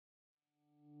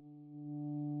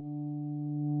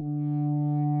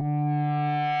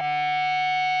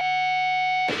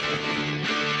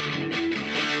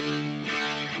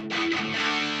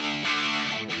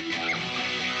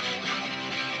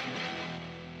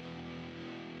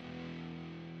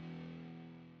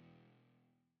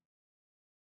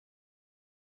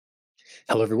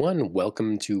Hello, everyone.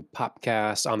 Welcome to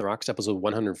Popcast on the Rocks, episode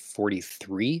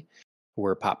 143,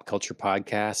 where pop culture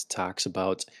podcast talks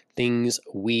about things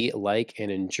we like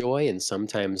and enjoy, and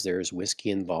sometimes there's whiskey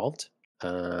involved.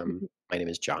 Mhm. My name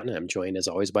is John, and I'm joined as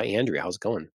always by Andrea. How's it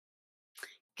going?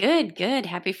 Good, good.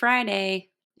 Happy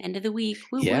Friday. End of the week.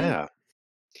 Woo woo. Yeah,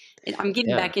 I'm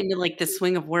getting yeah. back into like the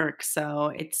swing of work, so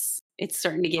it's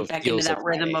starting to So get it back into feels like that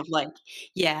rhythm Friday. of like,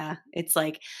 yeah, it's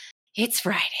like it's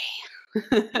Friday.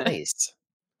 Nice,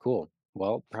 cool.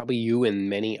 Well, probably you and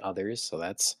many others, so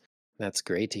that's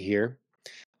great to hear.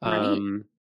 Right? Um,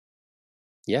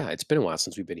 yeah, it's been a while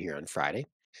since we've been here on Friday.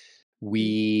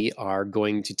 Mhm, We are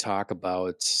going to talk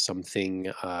about something,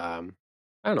 I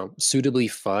don't know, suitably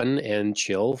fun and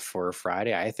chill for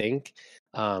Friday, I think.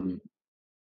 Um, mhm.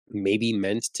 maybe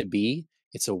meant to be.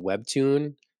 It's a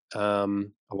webtoon.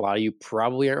 A lot of you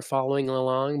probably aren't following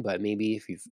along, but maybe if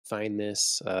you find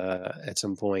this at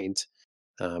some point,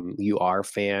 you are a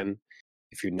fan.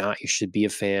 If you're not, you should be a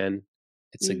fan.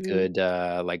 It's a Mhm. good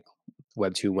like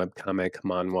webtoon, webcomic,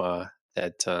 manhwa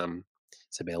that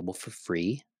is available for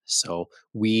free. So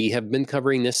we have been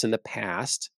covering this in the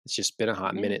past. It's just been a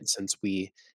hot Right. minute since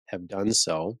we have done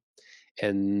so,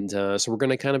 and so we're going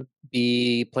to kind of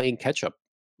be playing catch up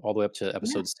all the way up to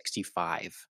Yeah. episode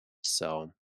 65.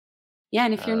 So Yeah,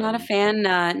 and if you're not a um, fan,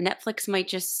 Netflix might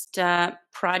just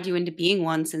prod you into being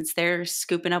one since they're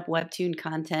scooping up webtoon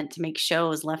content to make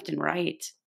shows left and right.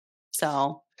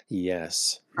 So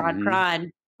yes. prod, prod.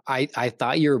 I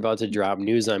thought you were about to drop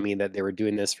news on me that they were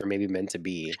doing this for maybe meant to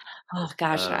be. Oh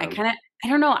gosh, Um, I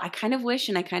don't know, I kind of wish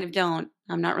and I kind of don't.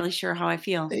 I'm not really sure how I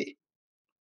feel. I,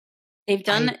 They've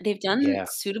I they've done yeah,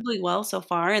 suitably well so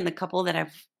far in the couple that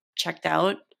I've checked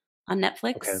out on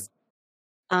okay. Netflix.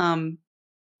 Um,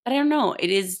 but I don't know, it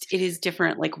is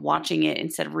different, like, watching it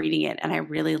instead of reading it, and I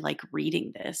really like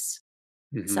reading this.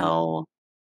 Mhm. So,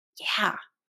 yeah,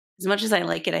 as much as I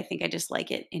like it, I think I just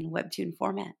like it in webtoon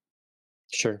format.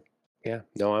 Sure. Yeah.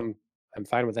 No, I'm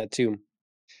fine with that too.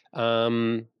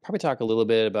 Probably talk a little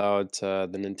bit about the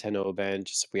Nintendo event,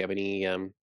 just if we have any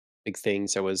big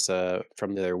things that was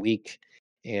from the other week.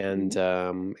 And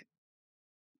Mhm.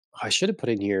 I should have put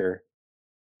in here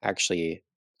actually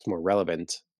it's more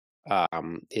relevant.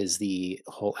 Is the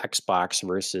whole Xbox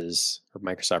versus or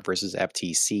Microsoft versus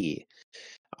FTC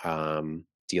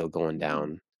deal going Mm.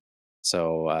 down?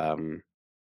 So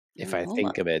I if don't I know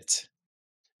think about of it,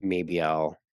 maybe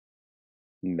I'll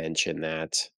mention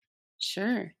that.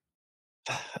 Sure.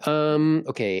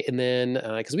 Okay, and then,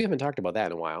 because we haven't talked about that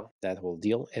in a while, that whole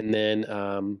deal, and then,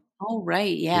 Oh,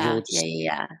 right, maybe yeah. we'll Yeah, just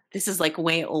yeah, yeah. This is, like,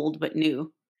 way old but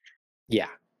new, yeah,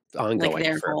 like ongoing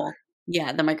their forever. whole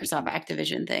yeah, the Microsoft Mhm,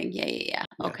 Activision thing. Yeah, yeah, yeah.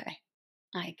 yeah, Okay.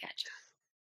 I gotcha.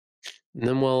 and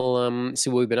then we'll, see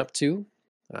what we've been up to,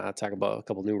 talk about a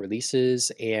couple new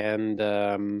releases, and,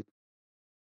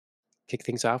 kick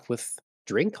things off with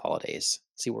drink holidays,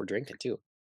 see what we're drinking too.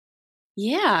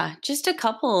 Yeah, just a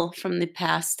couple from the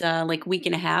past, like, week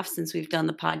and a half since we've done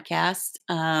the podcast.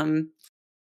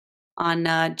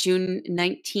 On, June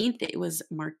 19th, it was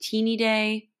Martini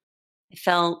Day.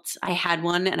 I had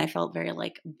one and I felt very,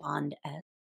 like, Bond-esque.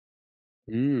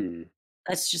 Mm, of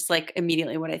That's just, like,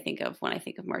 immediately what I think of when I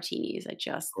think of martinis. That's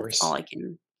all course. I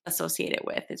can associate it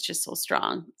with. It's just so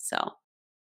strong. So,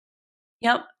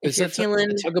 yep, if Is you're that a feeling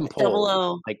tug and double pull?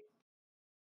 O.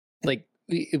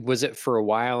 Was it for a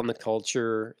while in the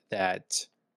culture that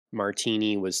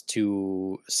martini was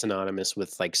too synonymous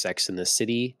with, like, Sex in the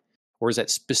City, or is that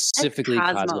That's specifically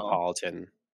Cosmo.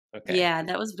 cosmopolitan? Okay. Yeah,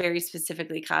 that was very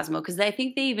specifically Cosmo because I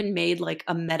think they even made, like,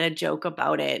 a meta joke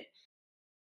about it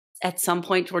at some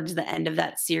point towards the end of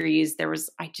that series.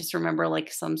 I just remember,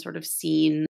 like, some sort of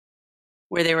scene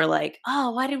where they were like,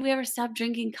 "Oh, why did we ever stop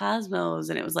drinking Cosmos?"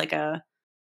 And it was like a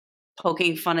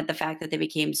poking fun at the fact that they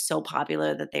became so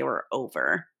popular that they were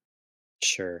over,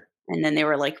 Sure. and then they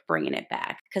were, like, bringing it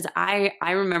back. Because I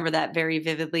remember that very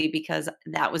vividly because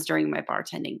that was during my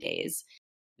bartending days.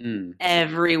 Mm.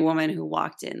 Every woman who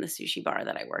walked in the sushi bar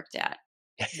that I worked at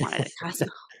wanted a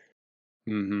Cosmo.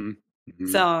 Mhm.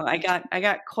 So Mhm. I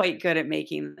got quite good at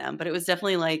making them, but it was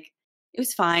definitely like it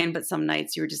was fine, but some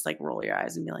nights you were just like roll your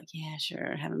eyes and be like, "Yeah,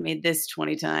 sure, haven't made this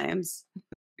 20 times."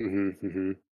 Mhm,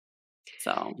 mhm.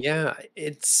 So, Yeah,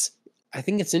 I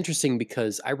think it's interesting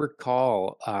because I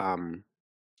recall,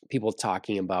 people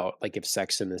talking about, like, if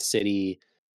Sex in the City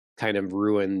kind of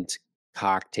ruined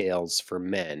cocktails for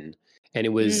men, and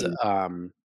mm,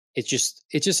 it's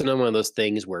just another one of those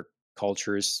things where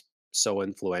culture is so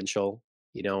influential,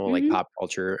 like mhm, pop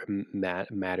culture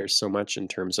matters so much in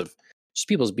terms of just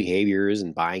people's behaviors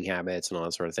and buying habits and all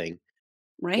that sort of thing,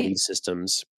 belief right.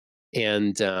 systems,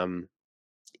 and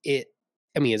it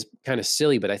I mean, it's kinda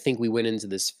silly, but I think we went into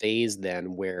this phase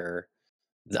then where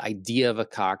the idea of a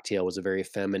cocktail was a very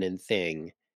feminine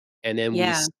thing, and then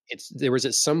Yeah, it's there was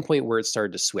at some point where it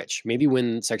started to switch. Maybe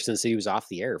when Sex and the City was off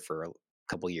the air for a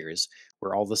couple years,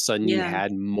 where all of a sudden you yeah,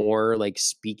 had more, like,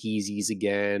 speakeasies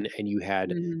again, and you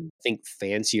had, mhm. I think,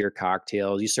 fancier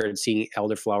cocktails. You started seeing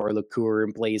elderflower liqueur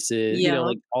in places, Yep,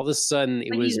 like, all of a sudden,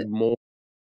 it but was you more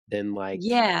than, like,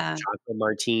 yeah, chocolate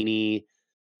martini,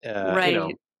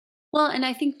 right. Well, and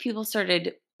I think people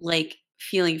started, like,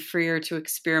 feeling freer to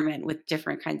experiment with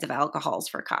different kinds of alcohols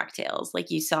for cocktails,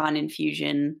 like, you saw an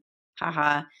infusion,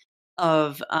 haha,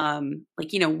 of,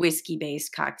 like,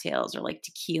 whiskey-based cocktails or, like,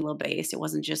 tequila-based. It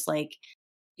wasn't just, like,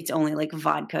 it's only, like,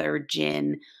 vodka or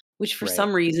gin, which for right,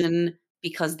 some reason,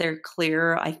 because they're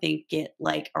clear, I think get,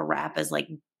 like, a rap as, like,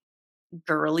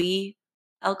 girly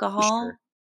for sure. alcohol.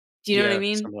 Do you know what I Yeah,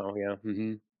 mean? somehow, yeah,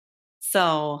 mhm.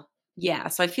 So, yeah,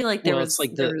 so I feel like there Well, it's was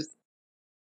like there the was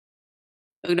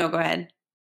Oh, no, go ahead.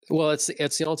 well, it's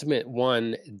the ultimate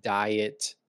one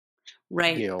diet,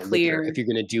 Right, liquor. clear. If you're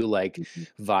gonna do, like, Mhm,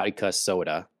 vodka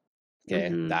soda,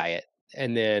 okay, mhm. diet,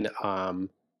 and then,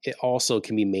 it also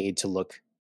can be made to look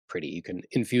pretty. You can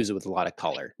infuse it with a lot of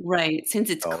color. Right, since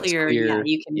it's So it's clear, yeah, clear.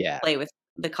 you can Yeah. play with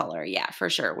the color, yeah, for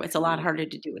sure. It's a lot Mhm. harder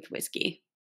to do with whiskey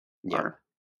Yep. or,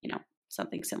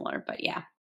 something similar, but yeah.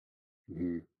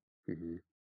 Mhm. Mhm.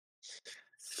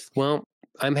 Well,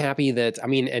 I'm happy that I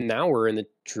mean, and now we're in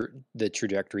the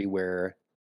trajectory where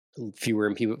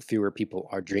fewer people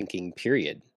are drinking,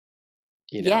 period,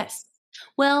 you know? Yes.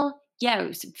 Well,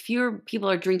 yeah, fewer people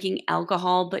are drinking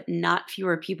alcohol, but not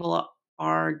fewer people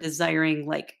are desiring,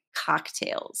 like,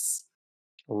 cocktails.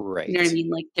 You know what I Right. mean?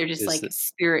 Like, they're just, Is like, the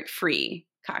spirit-free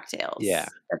Yeah.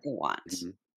 cocktails that they want.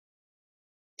 Mhm.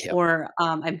 Yep. Or,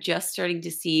 I'm just starting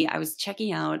to see I was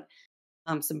checking out,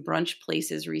 some brunch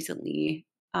places recently,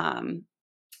 and,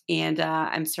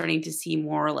 I'm starting to see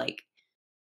more, like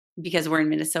because we're in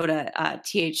Minnesota,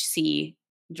 THC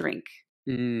drink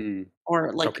Mm,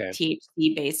 or, like, okay.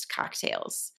 THC-based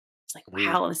cocktails. It's like,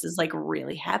 Mhm. wow, this is, like,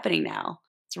 really happening now.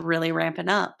 It's really ramping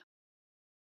up.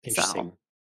 So Interesting.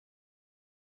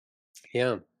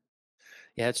 Yeah.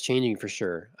 Yeah, it's changing for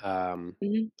sure.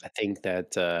 mhm. I think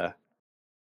that,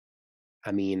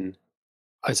 I mean,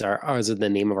 is the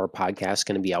name of our podcast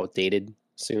gonna be outdated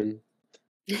soon?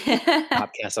 I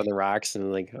Podcast on the rocks,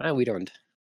 and like, "Ah, we don't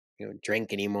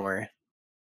drink anymore."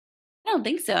 don't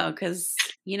think so because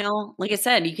like I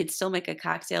said, you could still make a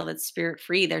cocktail that's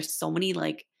spirit-free. There's so many,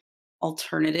 like,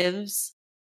 alternatives,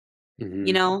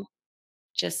 you Mhm, know,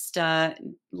 just,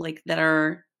 like, that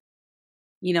are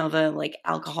the, like,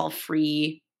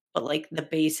 alcohol-free, but, like, the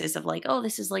basis of, like, "Oh,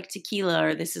 this is like tequila,"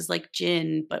 or, "This is like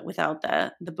gin," but without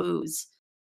the booze.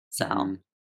 So, mhm.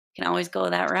 can always go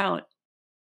that route.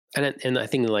 And I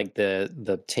think, like,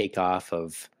 the takeoff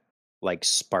of, like,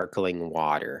 sparkling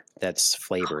water that's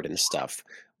flavored and stuff.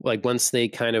 Like, once they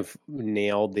kind of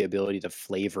nailed the ability to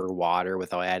flavor water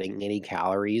without adding any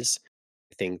calories,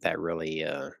 I think that really,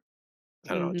 I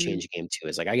don't know, Mhm. change the game too.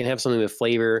 It's like, I can have something with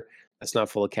flavor that's not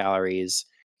full of calories.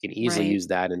 You can easily Right, use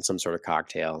that in some sort of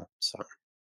cocktail, so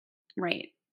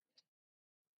right.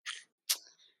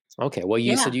 okay, well,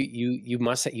 you Yeah. said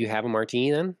you have a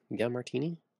martini then? You got a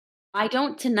martini? I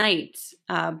don't tonight,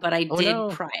 but I Oh, did no.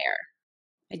 prior.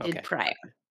 I did Okay, prior.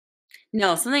 okay.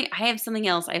 No, I have something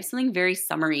else. I have something very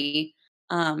summery,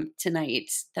 tonight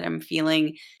that I'm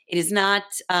feeling. It is not,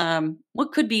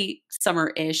 what could be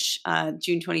summer-ish.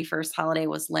 June 21st holiday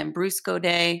was Lambrusco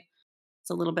Day.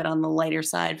 It's a little bit on the lighter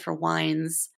side for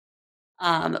wines.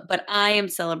 But I am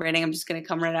celebrating, I'm just gonna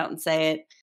come right out and say it.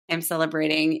 I'm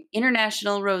celebrating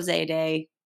International Rosé Day,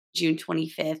 June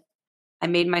 25th. I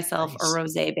made myself a Nice.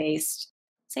 rosé-based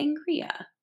sangria.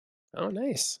 Oh,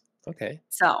 nice. Okay,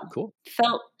 So, cool.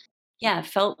 felt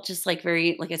felt just like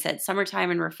very, like I said,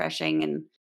 summertime and refreshing and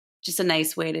just a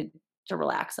nice way to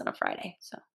relax on a Friday.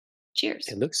 So, cheers.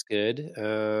 It looks good.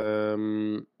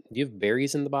 Do you have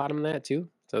berries in the bottom of that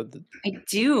too? So the I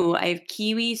do. I have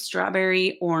kiwi,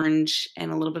 strawberry, orange,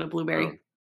 and a little bit of oh, blueberry.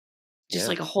 Just yeah.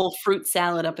 like a whole fruit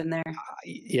salad up in there.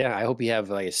 Yeah, I hope you have,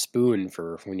 like, a spoon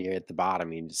for when you're at the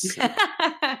bottom, you just,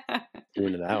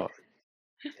 spoon it out.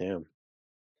 Yeah,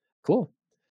 cool.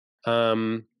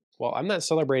 Um, well, I'm not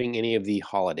celebrating any of the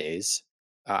holidays.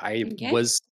 I Okay.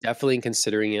 was definitely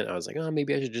considering it. I was like, "Oh,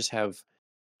 maybe I should just have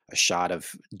a shot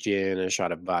of gin, a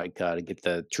shot of vodka to get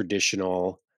the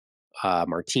traditional,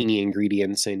 martini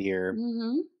ingredients in here."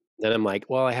 Mhm. Then I'm like,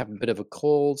 "Well, I have a bit of a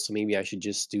cold, so maybe I should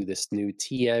just do this new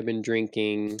tea I've been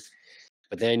drinking."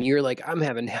 But then you're like, "I'm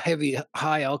having heavy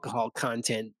high alcohol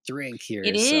content drink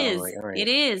It here." So I'm like, is. "All right." It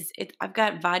is. I've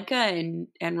got vodka and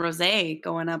rosé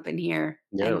going up in here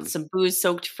Yeah, and some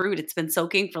booze-soaked fruit. It's been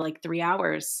soaking for, like, 3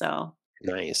 hours, so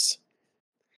nice.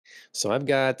 So I've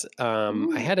got, I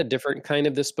ooh, had a different kind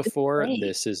of this before. great.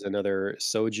 This is another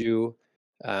soju.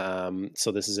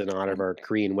 So this is in honor of Okay. our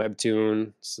Korean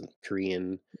webtoon. It's a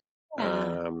Korean,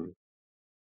 Yeah. um,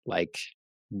 like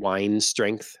wine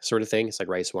strength sort of thing. It's like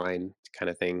rice wine kind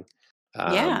of thing. But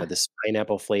Yeah. this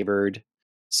pineapple flavored.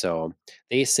 So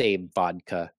they say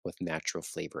vodka with natural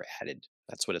flavor added.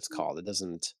 That's what it's called. It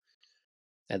doesn't,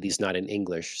 at least not in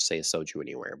English, say soju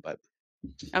anywhere. But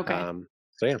Okay. um,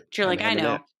 so yeah, But you're I'm like, "I having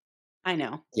that. know. I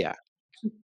know." Yeah,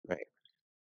 right.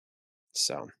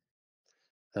 So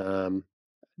um,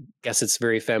 guess it's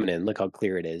very feminine. Look how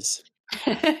clear it is.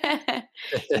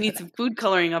 You need some food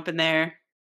coloring up in there.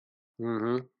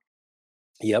 Mhm.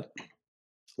 Yep.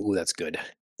 Ooh, that's good.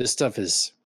 This stuff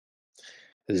is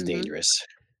Mhm. dangerous.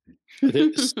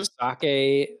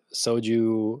 Sake,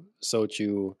 soju,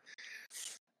 sochu,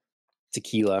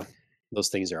 tequila, those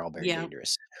things are all very Yeah,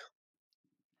 dangerous.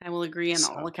 I will agree on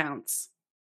all So, accounts.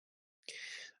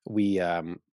 we,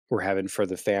 we're having for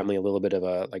the family a little bit of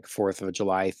a, like, 4th of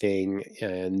July thing,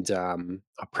 and,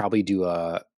 I'll probably do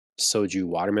a soju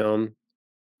watermelon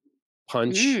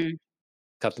punch. Mm,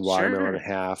 Cut the watermelon in sure.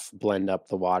 half, blend up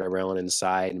the watermelon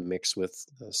inside, and mix with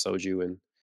the soju and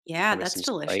Yeah, maybe that's some Sprite.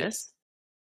 delicious.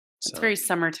 That's So, very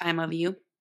summertime of you.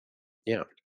 yeah.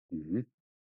 Mhm.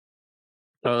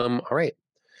 All right.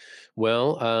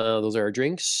 Well, those are our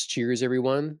drinks. Cheers,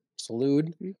 everyone.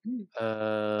 Salute. Mhm.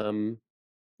 Um,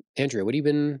 Andrea, what have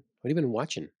you been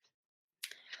watching?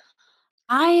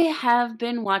 I have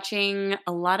been watching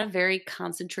a lot of very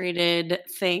concentrated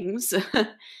things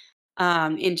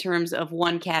in terms of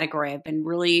one category. I've been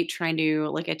really trying to,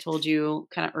 like I told you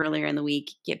kind of earlier in the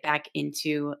week, get back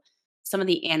into some of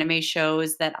the anime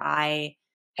shows that I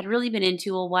had really been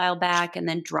into a while back and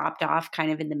then dropped off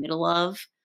kind of in the middle of.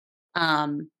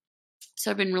 Um,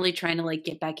 so I've been really trying to like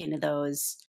get back into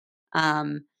those.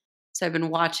 Um, so I've been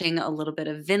watching a little bit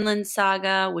of Vinland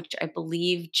Saga, which I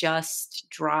believe just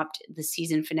dropped the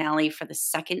season finale for the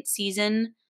second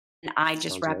season, and I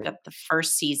just Sounds wrapped right. up the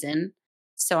first season.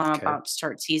 So I'm Okay. about to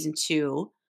start season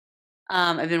two.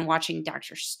 I've been watching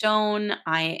Doctor Stone.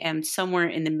 I am somewhere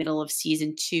in the middle of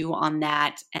season two on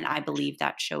that, and I believe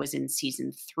that show is in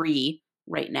season three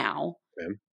right now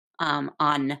Okay.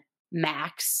 on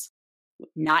Max,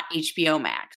 not HBO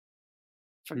Max.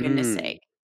 For goodness Mm, sake,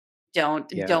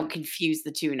 don't yeah. confuse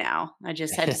the 2 now. I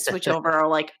just had to switch over,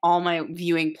 like, all my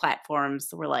viewing platforms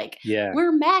were like, Yeah.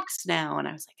 "We're Max now," and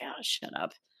I was like, "Oh, shut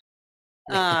up."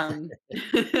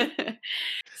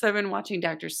 So I've been watching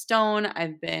Doctor Stone,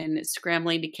 I've been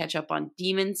scrambling to catch up on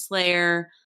Demon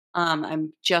Slayer,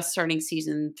 I'm just starting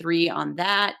season 3 on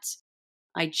that.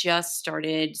 I just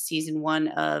started season 1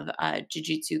 of,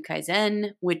 Jujutsu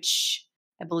Kaisen, which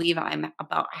I believe I'm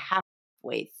about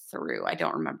halfway through. I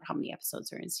don't remember how many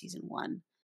episodes are in season 1,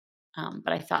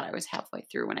 but I thought I was halfway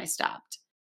through when I stopped.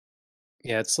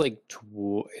 Yeah, it's like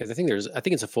I think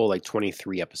it's a full like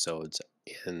 23 episodes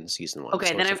in season 1.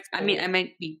 Okay, So then it's a I mean, I full.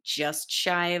 might be just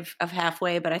shy of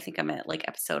halfway, but I think I'm at, like,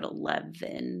 episode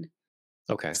 11,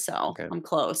 Okay. so Okay. I'm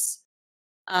close.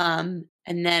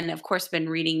 And then, of course, been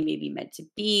reading Maybe Meant to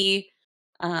Be.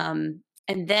 And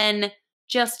then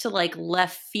just to like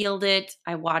left field it,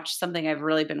 I watched something I've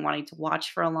really been wanting to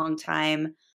watch for a long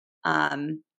time,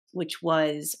 which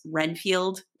was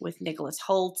Renfield with Nicholas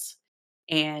Hoult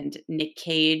and Nick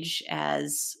Cage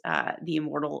as the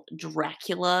immortal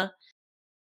Dracula.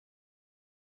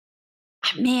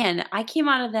 Man, I came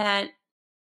out of that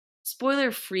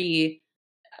spoiler free.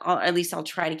 At least I'll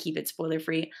try to keep it spoiler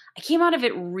free. I came out of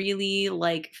it really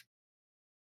like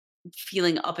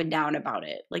feeling up and down about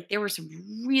it. Like there were some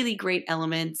really great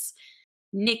elements.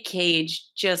 Nick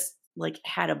Cage just like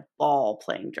had a ball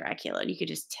playing Dracula, and you could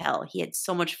just tell he had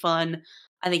so much fun.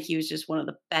 I think he was just one of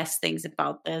the best things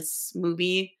about this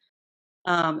movie,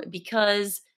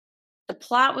 because the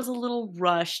plot was a little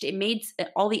rushed. It made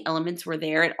all the elements were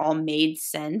there. It all made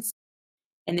sense,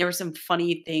 and there were some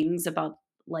funny things about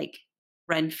like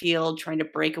Renfield trying to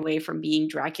break away from being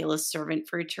Dracula's servant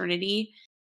for eternity.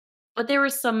 But there were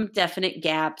some definite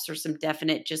gaps or some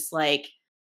definite just like,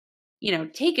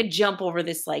 take a jump over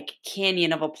this like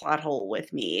canyon of a plot hole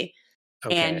with me.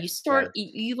 And Okay. you Yeah. start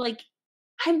you like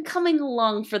I'm coming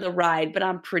along for the ride, but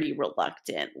I'm pretty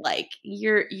reluctant. Like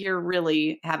you're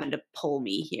really having to pull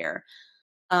me here.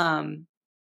 Um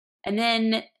and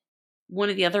then one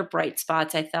of the other bright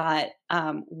spots I thought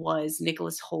was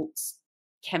Nicholas Holt's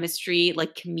chemistry,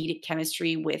 like comedic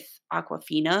chemistry with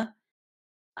Aquafina.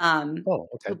 um, Oh,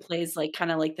 who okay. plays, like,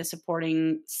 kinda like the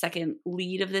supporting second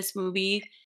lead of this movie.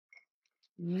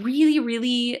 Really,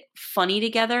 really funny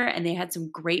together, and they had some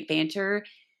great banter,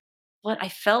 but I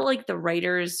felt like the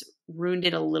writers ruined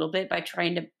it a little bit by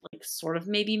trying to, like, sort of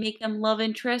maybe make them love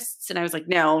interests, and I was like,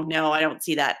 "No, no, I don't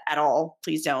see that at all.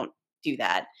 Please don't do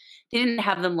that." They didn't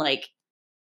have them, like,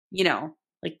 you know,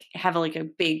 like, have, like, a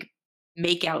big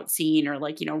makeout scene or,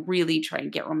 like, really try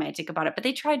and get romantic about it, but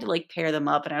they tried to, like, pair them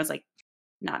up, and I was like,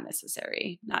 "Not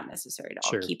necessary, not necessary at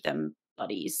all. Sure, Keep them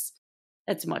buddies.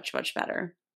 That's much, much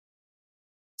better."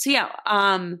 So, yeah,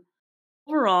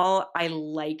 overall, I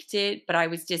liked it, but I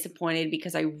was disappointed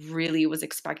because I really was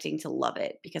expecting to love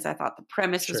it because I thought the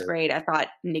premise was sure. great. I thought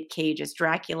Nick Cage as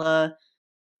Dracula,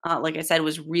 like I said,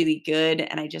 was really good,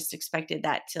 and I just expected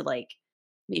that to, like,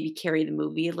 maybe carry the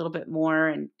movie a little bit more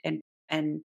and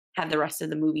have the rest of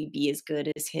the movie be as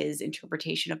good as his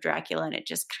interpretation of Dracula, and it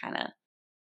just kinda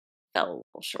fell a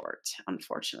little short,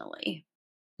 unfortunately.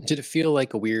 Did it feel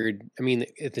like a weird I mean,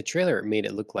 the trailer, it made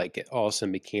it look like it all of a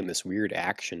sudden became this weird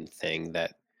action thing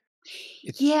that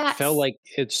it felt Yes. like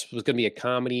was gonna be a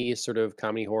comedy, sort of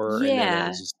comedy horror, and then it Yeah.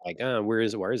 was just like, where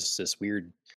is this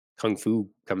weird kung fu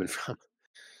coming from?"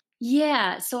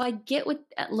 Yeah, so I get what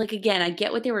like, again, I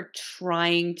get what they were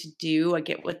trying to do, I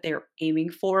get what they're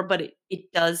aiming for, but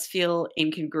it does feel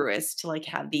incongruous to, like,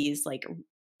 have these, like,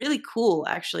 really cool,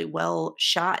 actually well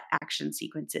shot action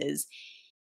sequences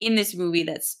in this movie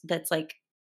that's, like,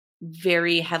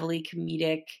 very heavily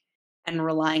comedic and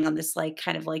relying on this, like,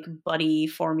 kind of, like, buddy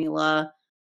formula,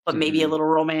 but maybe a Mhm. little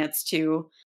romance too,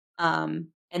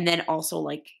 and then also,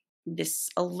 like, this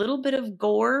a little bit of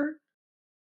gore.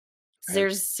 Okay.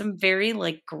 There's some very,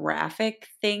 like, graphic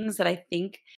things that I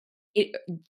think it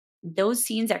those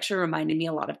scenes actually reminded me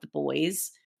a lot of The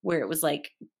Boys, where it was,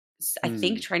 like, I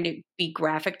think Mm, trying to be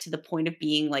graphic to the point of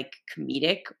being, like,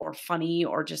 comedic or funny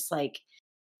or just, like,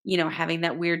 having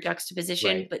that weird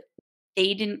juxtaposition, right. but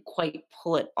they didn't quite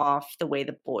pull it off the way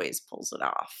The Boys pulls it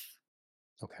off.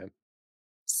 Okay.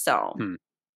 So, Hmm.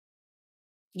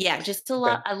 yeah, just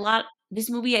Okay. a lot this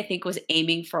movie I think was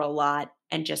aiming for a lot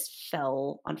and just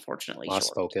fell unfortunately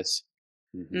Lost short. focus.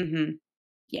 Mhm. Mhm.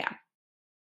 Yeah.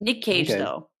 Nick Cage, Okay.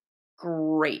 though,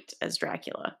 great as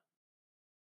Dracula.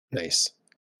 Nice.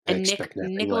 I And expect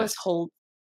nothing Nicholas less. Hoult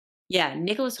yeah,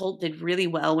 Nicholas Hoult did really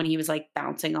well when he was, like,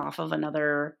 bouncing off of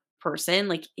another person,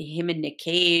 like, him and Nick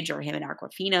Cage or him and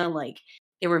Awkwafina, like,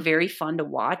 they were very fun to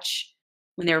watch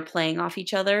when they were playing off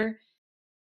each other,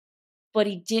 but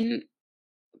he didn't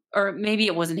or maybe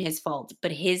it wasn't his fault,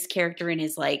 but his character in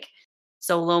his, like,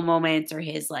 solo moments or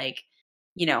his, like,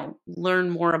 learn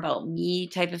more about me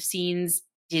type of scenes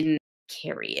didn't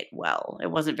carry it well. It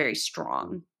wasn't very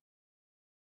Mm. strong.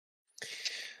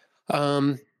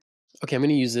 Um, okay, I'm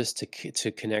gonna use this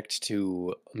to connect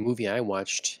to a movie I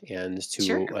watched and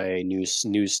Sure, to a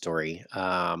news story.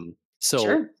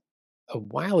 So sure. a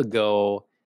while ago,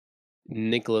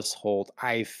 Nicholas Holt,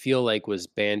 I feel like was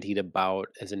bandied about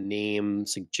as a name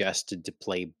suggested to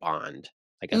play Bond,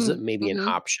 like as maybe an Mhm.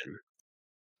 option.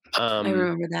 I Um,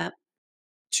 remember that.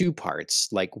 Two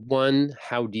parts. Like one,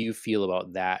 how do you feel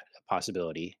about that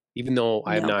possibility? Even though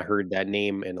I have No. not heard that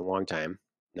name in a long time.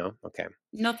 No? Okay.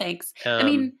 No, thanks. I Um,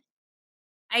 mean,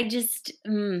 I just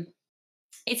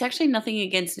it's actually nothing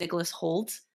against Nicholas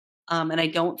Hoult, and I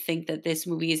don't think that this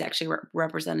movie is actually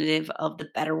representative of the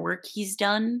better work he's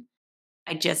done.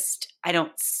 I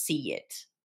don't see it.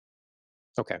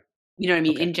 okay. You know what I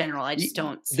mean? Okay. In general, I just Y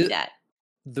don't see the that.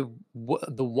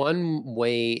 the one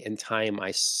way and time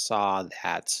I saw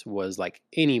that was, like,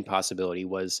 any possibility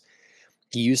was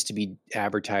he used to be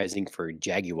advertising for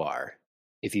Jaguar,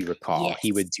 if you recall.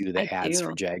 He would Yes, do I the ads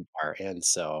for do. Jaguar, and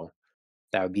so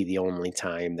that would be the only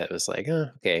time that was like,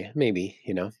 "Oh, okay, maybe,"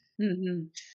 you know?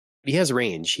 Mhm. He has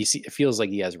range. It feels like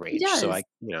he has He range, so does. I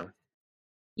you know,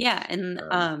 Yeah, and,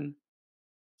 um,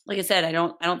 like I said, I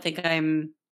don't think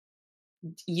I'm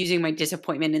using my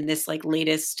disappointment in this, like,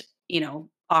 latest,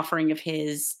 offering of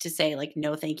his to say, like,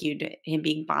 "No, thank you" to him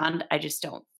being Bond. I just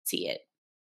don't see it.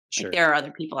 Like, sure. there are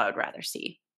other people I would rather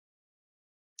see.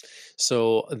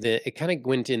 So it kind of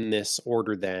went in this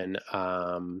order then,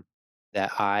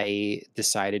 that I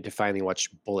decided to finally watch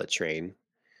Bullet Train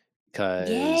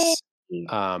Yay! because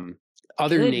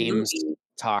other Good names movie.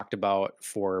 talked about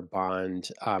for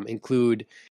Bond include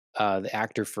the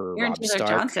actor for Aaron Rob Taylor Stark,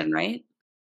 Johnson, right?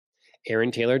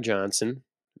 Aaron Taylor Johnson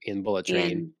in Bullet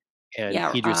Train, And and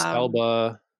yeah, Idris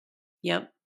Elba.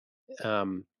 yep.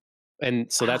 Um,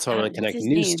 and so that's how I want to What's connect the his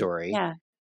news name? story. Yeah.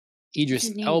 What's Idris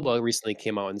his name? Elba recently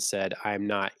came out and said, "I'm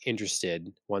not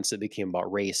interested." Once it became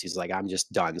about race, he's like, "I'm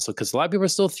just done." So, because a lot of people are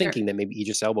still Sure. thinking that maybe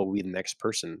Idris Elba will be the next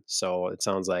person, so it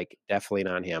sounds like definitely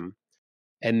not him.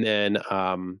 And then,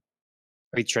 are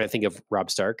you trying to think of Rob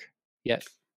Stark yet?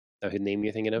 Whose name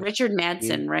you're thinking of? Richard You mean?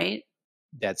 Madsen, right?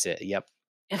 That's it, yep.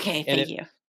 Okay, And thank it you.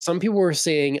 some people were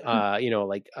saying,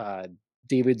 like,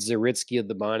 David Zaritsky of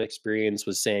the Bond Experience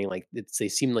was saying, like, they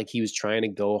seemed like he was trying to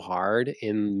go hard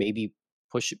in maybe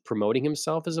promoting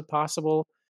himself as a possible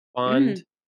Mm, Bond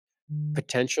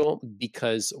potential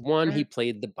because, 1, he sure.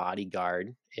 played the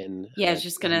bodyguard in Yeah, I was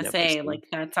just a gonna Netflix say, thing. like,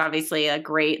 that's obviously a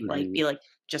great, like, Mhm. be like,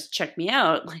 "Just check me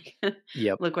out, like,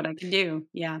 Yep. look what I can do."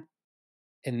 Yeah.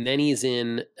 And then he's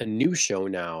in a new show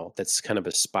now that's kind of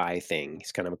a spy thing.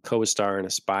 He's kind of a co-star in a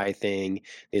spy thing.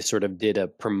 They sort of did a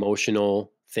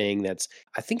promotional thing that's,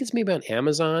 I think it's maybe on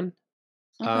Amazon.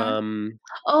 Okay. Um,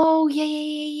 Oh, yeah, yeah,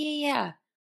 yeah, yeah, yeah.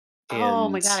 Oh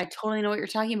my and god, I totally know what you're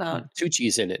talking about.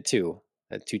 Tucci's in it too.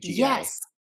 That Tucci guy. Yes.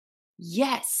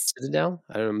 Yes. Citadel?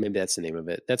 I don't know, maybe that's the name of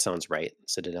it. That sounds right.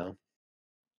 Citadel.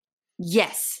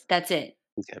 Yes, that's it.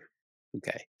 Okay.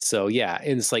 Okay. So yeah,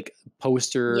 and it's like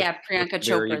poster Yeah, looked Priyanka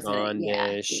very Chopra's in it. Yeah.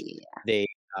 Bondish. Yeah, yeah, They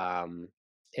um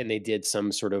and they did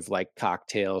some sort of like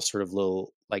cocktail, sort of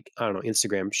little like, I don't know,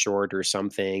 Instagram short or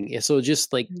something. And so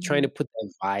just like yeah. trying to Mhm. put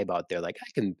that vibe out there, like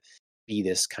I can be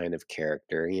this kind of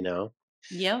character, you know?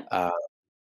 Yep. Uh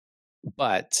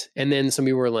but and then some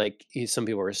people were like, some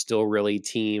people were still really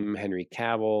team Henry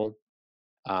Cavill.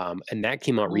 And that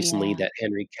came out Oh, recently yeah. that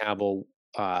Henry Cavill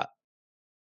uh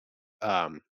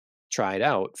um tried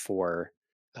out for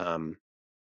um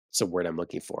it's a word I'm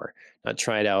looking for. Not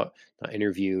tried out, not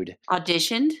interviewed,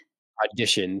 Auditioned?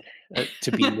 auditioned,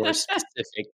 to be more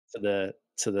specific to the,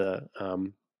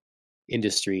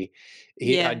 industry.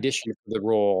 He Yeah. auditioned for the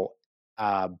role,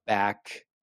 back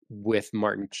with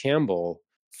Martin Campbell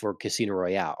for Casino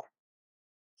Royale,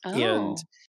 and Oh,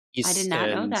 I did he's not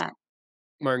know and that.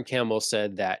 Martin Campbell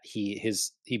said that he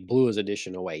blew his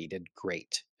audition away. He did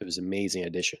great. It was an amazing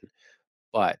audition,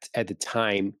 but at the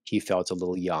time, he felt a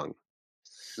little young.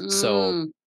 So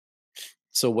Mm,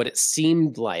 So what it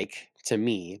seemed like to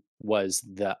me was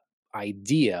the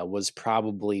idea was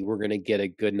probably we're going to get a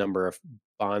good number of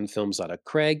Bond films out of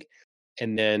Craig,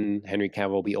 and then Henry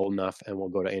Cavill will be old enough, and we'll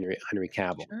go to Henry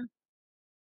Cavill. sure.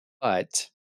 But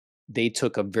they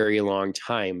took a very long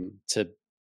time to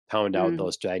pound out Mm,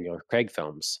 those Daniel Craig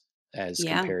films as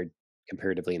yeah,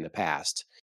 comparatively in the past.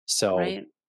 So right.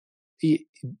 he,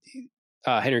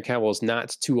 Henry Cavill is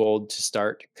not too old to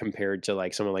start compared to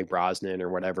like someone like Brosnan or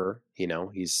whatever. You know,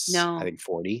 he's I No. think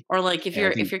 40, Or, like, if and I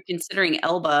if think you're considering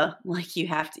Elba, like, you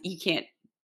can't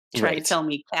try to right. tell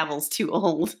me Cavill's too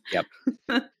old. Yep.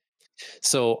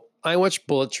 So I watched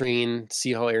Bullet Train,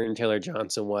 see how Aaron Taylor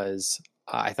Johnson was.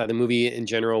 I thought the movie in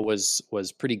general was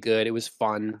pretty good. It was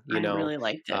fun, you I know. really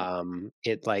liked it.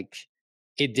 It like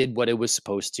it did what it was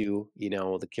supposed to. You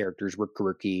know, the characters were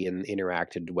quirky and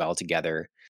interacted well together.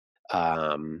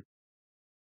 Um,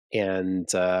 and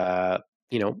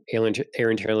Aaron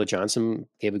Taylor Johnson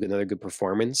gave another good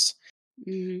performance.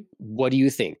 Mhm. What do you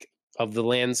think of the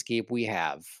landscape we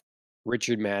have?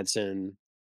 Richard Madsen,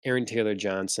 Aaron Taylor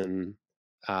Johnson,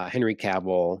 Henry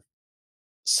Cavill,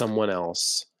 someone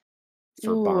else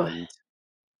for Ooh, Bond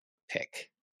pick.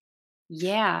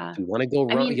 yeah. Do we want to go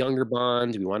I mean, younger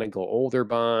Bond? Do we want to go older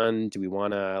Bond? Do we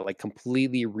want to like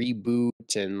completely reboot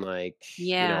and like,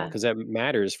 yeah, because that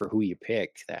matters for who you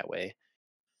pick that way.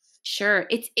 sure.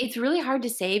 It's really hard to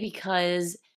say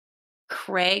because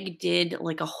Craig did,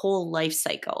 like, a whole life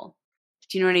cycle.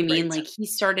 Do you know what I mean? Right. Like, he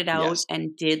started out Yes.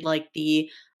 and did, like,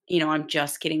 I'm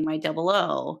just getting my double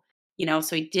O,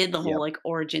 so he did the whole, Yep. like,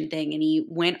 origin thing, and he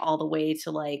went all the way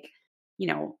to, like,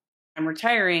 I'm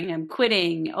retiring, I'm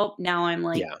quitting, oh, now I'm,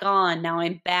 like, Yeah. gone, now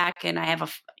I'm back, and I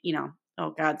have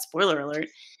oh god, spoiler alert,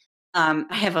 I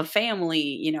have a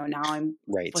family, now I'm well,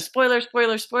 Right. spoiler,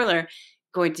 spoiler, spoiler,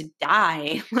 going to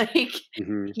die. Like,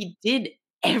 Hmm. he did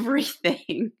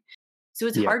everything. So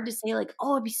it's Yep. hard to say like,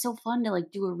 "Oh, it'd be so fun to,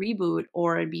 like, do a reboot,"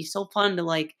 or it'd be so fun to,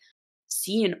 like,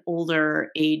 see an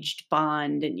older aged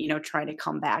Bond and, try to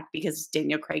come back because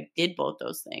Daniel Craig did both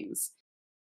those things.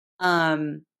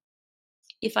 Um,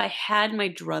 if I had my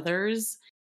druthers,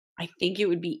 I think it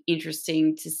would be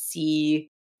interesting to see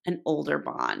an older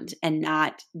Bond and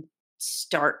not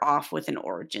start off with an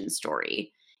origin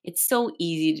story. It's so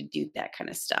easy to do that kind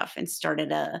of stuff and start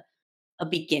at a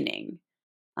beginning.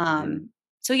 Hmm.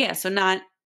 So yeah, so not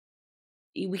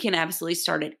we can absolutely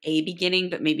start at a beginning,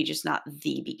 but maybe just not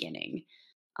the beginning.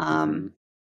 Um, Hmm.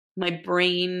 my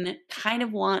brain kind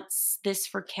of wants this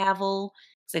for Cavill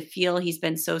because I feel he's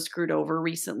been so screwed over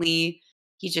recently.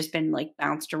 he's just been, like,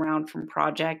 bounced around from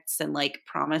projects and, like,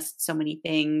 promised so many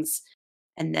things,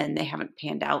 and then they haven't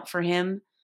panned out for him.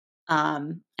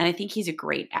 And I think he's a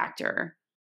great actor.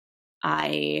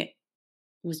 I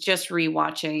was just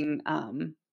rewatching,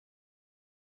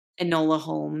 Enola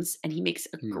Holmes, and he makes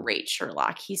a Hmm, great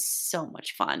Sherlock. He's so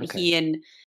much fun. okay, He and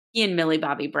Millie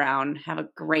Bobby Brown have a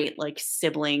great, like,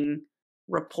 sibling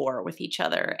rapport with each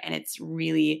other, and it's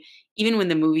really, even when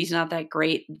the movie's not that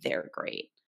great, they're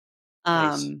great.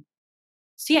 nice. Um,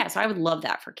 so yeah, so I would love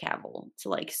that for Cavill to,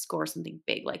 like, score something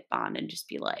big like Bond and just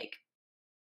be like,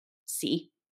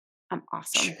 "See, I'm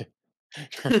awesome."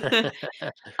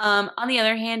 On the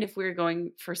other hand, if we're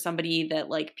going for somebody that,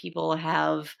 like, people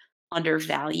have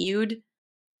undervalued,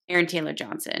 Aaron Taylor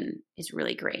Johnson is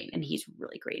really great, and he's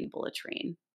really great in Bullet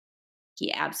Train.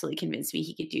 He absolutely convinced me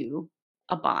he could do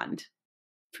a Bond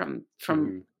from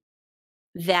Mhm.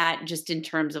 that, just in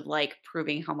terms of, like,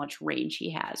 proving how much range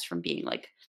he has from being like,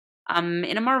 I'm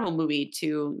in a Marvel movie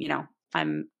to,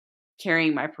 I'm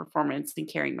carrying my performance and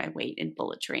carrying my weight in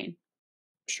Bullet Train.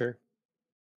 Sure.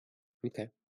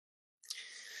 Okay.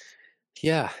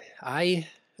 Yeah, I,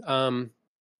 um,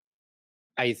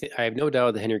 I have no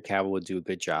doubt that Henry Cavill would do a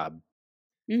good job.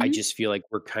 I Mhm. just feel like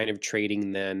we're kind of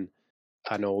trading then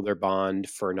an older Bond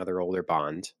for another older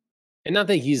Bond. And not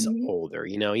that he's Mhm. older,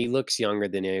 he looks younger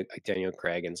than like Daniel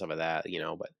Craig and some of that,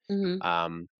 Mhm.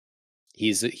 but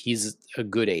he's a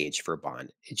good age for a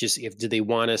Bond. It just if do they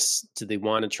want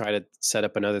to try to set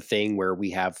up another thing where we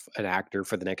have an actor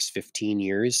for the next 15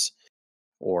 years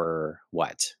or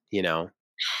what,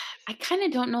 I kinda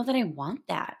don't know that I want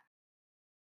that,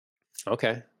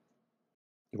 Okay.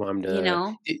 You want him you to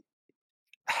know?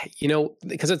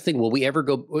 because that's the thing, are we ever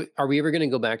gonna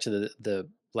go back to the,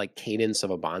 like, cadence of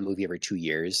a Bond movie every 2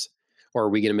 years? Or are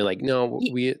we gonna be like, "No, Ye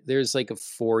we there's, like, a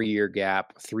 4-year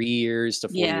gap, 3 years to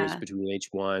 4 years Yeah, between each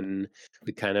one.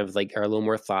 We kind of, like, are a little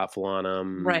more thoughtful on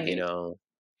them, you right. know?"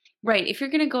 Right, if you're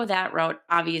gonna go that route,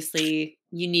 obviously,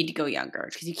 you need to go younger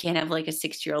because you can't have, like, a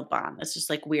six-year-old Bond. That's just,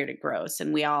 like, weird and gross,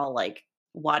 and we all, like,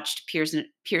 watched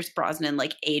Pierce Brosnan,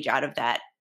 like, age out of that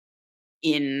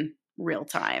in real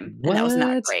time, and that was not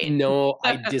What? great. No,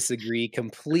 I disagree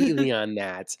completely on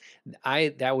that. I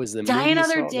That was the Die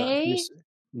movie's Another fault, not Day? Pierce.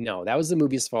 No, that was the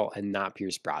movie's fault and not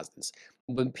Pierce Brosnan's.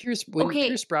 When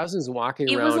Okay, Pierce Brosnan's walking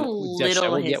it was a around with little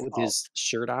disheveled yet his with fault. his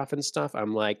shirt off and stuff,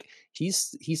 I'm like,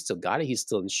 he's still got it, he's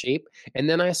still in shape, and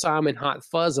then I saw him in Hot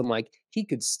Fuzz, I'm like, he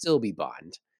could still be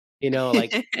Bond.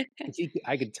 Like,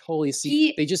 I could totally see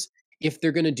He they just if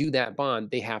they're gonna do that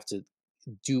Bond, they have to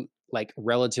do like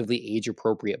relatively age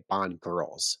appropriate Bond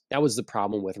girls. That was the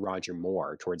problem with Roger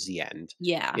Moore towards the end,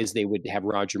 Yeah, is they would have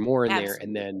Roger Moore in there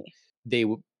and then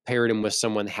absolutely. paired him with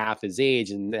someone half his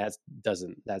age, and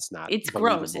that's not It's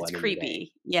gross, believable it's in any way.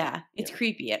 creepy. Yeah, Yeah. it's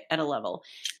creepy at a level.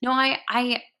 No,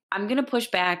 I'm gonna push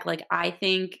back, like, I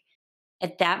think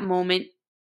at that moment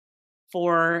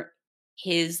for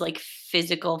his, like,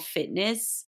 physical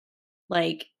fitness,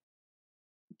 like,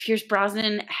 Pierce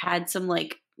Brosnan had some,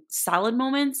 like, solid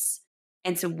moments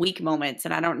and some weak moments,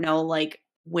 and I don't know, like,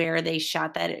 where they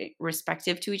shot that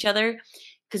respective to each other.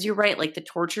 Because 'cause you're right, like, the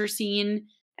torture scene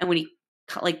and when he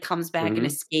like, comes back and Mhm.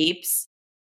 escapes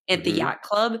at the Mhm. yacht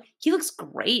club, he looks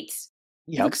great.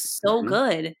 He Yep. looks so Mhm.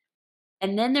 good,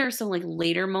 and then there are some, like,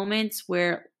 later moments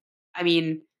where, I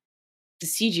mean, the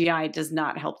CGI does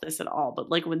not help this at all, but,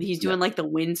 like, when he's No. doing, like, the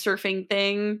windsurfing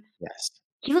thing, Yes.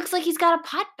 he looks like he's got a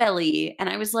pot belly, and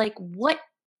I was like, "What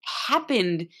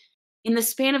happened in the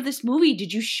span of this movie?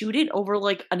 Did you shoot it over,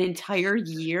 like, an entire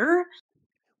year?"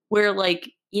 Where,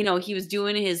 like, he was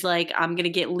doing his, like, "I'm gonna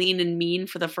get lean and mean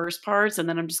for the first parts, and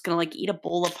then I'm just gonna, like, eat a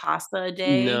bowl of pasta a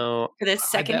day No, for the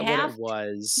I second bet what it half."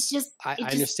 It was just it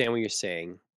I just understand what you're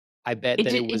saying. I bet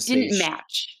that it it was didn't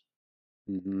match.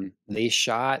 They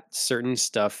shot certain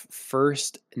stuff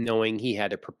first, knowing he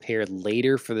had to prepare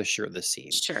later for the shirtless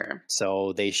scene. Sure.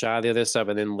 So they shot the other stuff,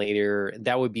 and then later,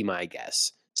 that would be my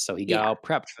guess. So he got Yeah. all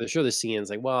prepped for the shirtless scene. It's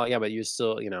like, well, yeah, but you're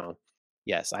still,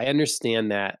 yes, I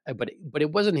understand that, but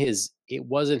it wasn't his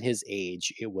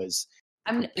age. It was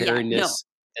the Yeah, no. preparedness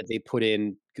that they put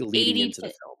in leading 80 into the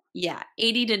to film. yeah,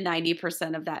 80 to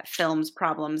 90% of that film's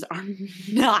problems are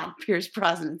not Pierce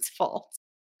Brosnan's fault.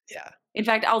 Yeah, In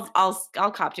fact, I'll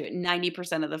cop to it.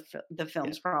 90% of the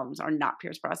yeah. film's problems are not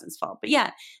Pierce Brosnan's fault. But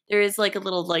yeah, there is, like, a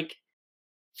little, like,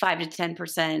 5 to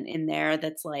 10% in there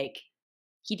that's, like,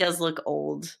 he does look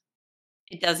old.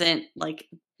 It doesn't, like,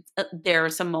 there are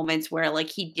some moments where, like,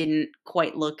 he didn't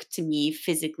quite look to me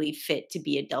physically fit to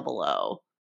be a double O.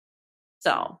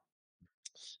 Mm. So,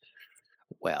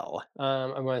 well.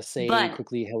 I want to say But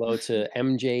quickly hello to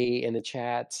MJ in the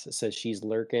chat. Says she's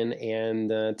lurking, and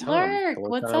Tom. Lurk, Hello,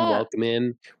 what's Tom. up? Welcome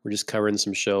in. We're just covering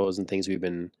some shows and things we've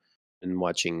been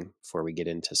watching before we get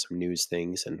into some news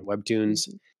things and webtoons.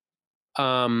 Mhm.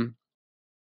 Um,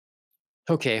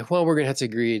 okay, well, we're gonna have to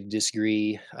agree to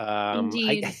disagree. I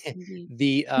Indeed, indeed.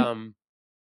 the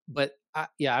But,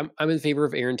 yeah, I'm in favor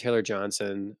of Aaron Taylor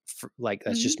Johnson for like,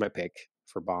 that's Mhm, just my pick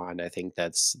for Bond. I think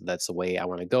that's the way I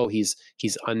wanna go. He's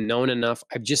unknown enough.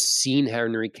 I've just seen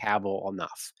Henry Cavill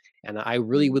enough, and I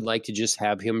really mhm. would like to just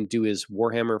have him do his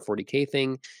Warhammer 40K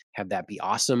thing, have that be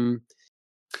awesome.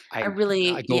 I I I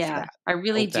really go for yeah, that. I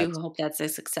really Hope do that's hope that's a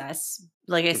success.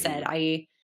 Like I said, mhm.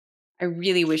 I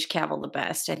really wish Cavill the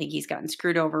best. I think he's gotten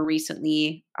screwed over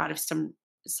recently out of some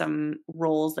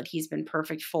roles that he's been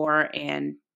perfect for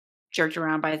and jerked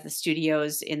around by the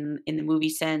studios in the movie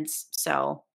sense.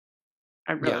 So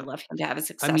I'd really Yeah. love him to have a I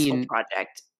successful mean,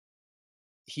 project.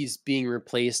 he's being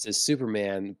replaced as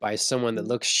Superman by someone that Mm.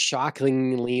 looks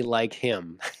shockingly like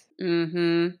him.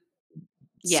 Mhm.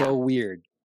 So Yeah. weird.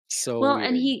 So Well,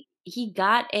 and weird. he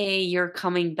got a "You're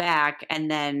coming back," and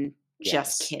then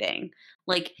just Yes. kidding.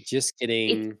 Like, Just it's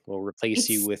kidding. We'll replace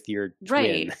you it's with your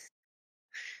twin. right.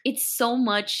 It's so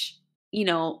much,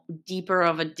 deeper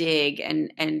of a dig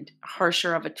and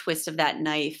harsher of a twist of that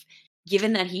knife,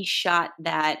 given that he shot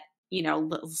that,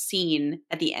 little scene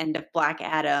at the end of Black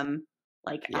Adam,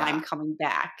 like, "I'm Yeah. coming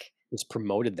back." It's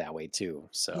promoted that way too,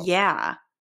 so Yeah.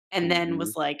 And then mhm.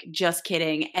 was like, "Just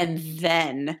kidding," and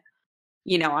then,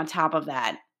 on top of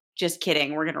that, "Just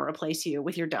kidding, we're gonna replace you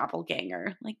with your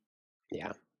doppelganger." Like,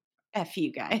 Yeah. F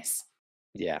you guys.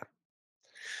 Yeah.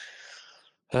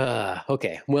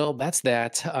 Okay. Well, that's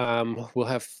that. We'll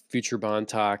have future bond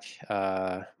talk,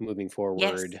 moving Yes.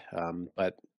 forward,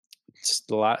 but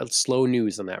just a lot of slow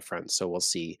news on that front, so we'll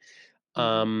see. Mhm.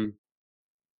 Um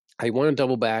I want to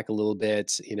double back a little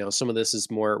bit. Some of this is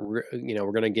more, we're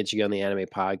going to get you on the anime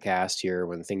podcast here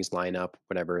when things line up,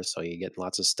 whatever. So you get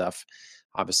lots of stuff,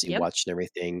 obviously, Yep. watched and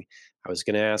everything. I was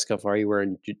going to ask how far you were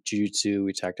in Jujutsu.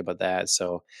 We talked about that.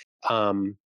 So,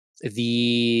 um,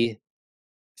 the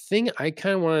thing I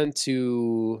kind of wanted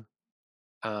to,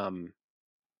 um,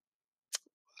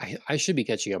 I should be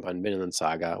catching up on Vinland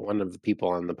Saga. One of the people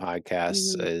on the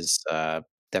podcast Mhm. is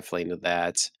definitely into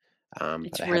that, but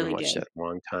It's I haven't really watched good. it in a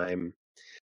long time.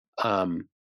 Um,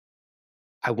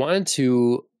 I wanted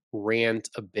to rant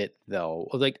a bit though.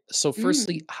 So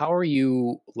firstly, Mm. how are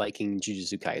you liking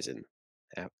Jujutsu Kaisen?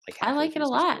 Like I halfway like it through a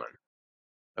season lot. one.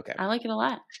 Okay. I like it a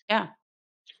lot. Yeah.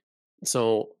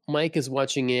 So Mike is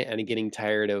watching it and getting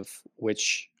tired of,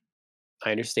 which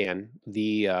I understand,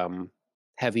 the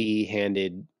heavy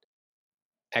handed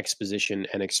exposition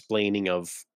and explaining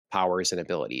of powers and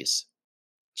abilities.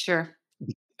 Sure.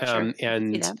 Sure. I can see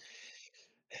And that.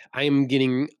 I am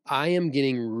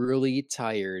getting really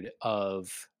tired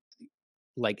of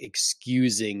like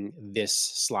excusing this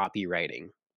sloppy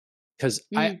writing. 'Cause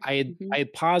I Mm. I had Mhm. I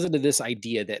had posited this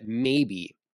idea that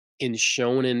maybe in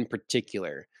shonen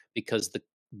particular, because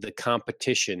the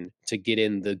competition to get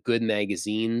in the good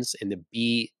magazines and to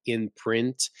be in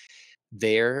print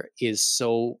there is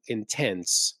so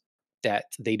intense that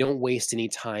they don't waste any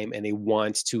time and they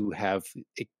want to have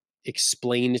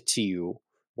explained to you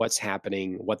what's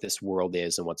happening, what this world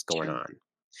is, and what's going Sure. on.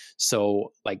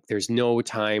 So, like, there's no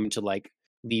time to, like,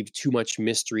 leave too much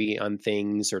mystery on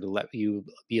things or to let you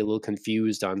be a little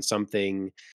confused on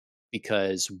something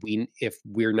because if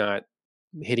we're not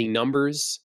hitting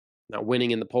numbers, not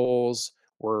winning in the polls,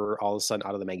 we're all of a sudden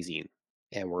out of the magazine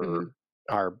and Mhm.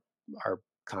 our our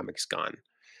comics gone.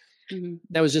 Mhm.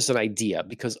 That was just an idea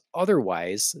because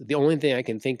otherwise, the only thing I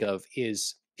can think of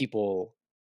is people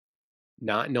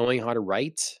not knowing how to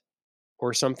write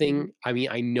or something. Mhm. I mean,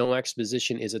 I know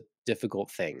exposition is a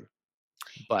difficult thing,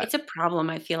 but It's a problem,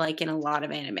 I feel like, in a lot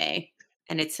of anime,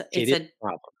 and it's it it's is a a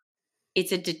problem.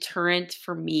 it's a deterrent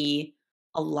for me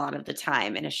a lot of the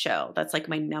time in a show. That's, like,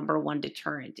 my number one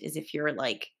deterrent is if you're,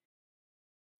 like,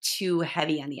 too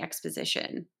heavy on the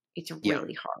exposition. It's Yeah.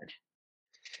 really hard.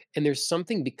 And there's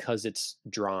something because it's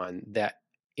drawn that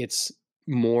it's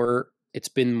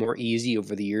been more easy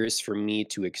over the years for me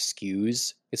to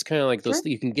excuse. It's kind of like Sure. those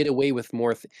you can get away with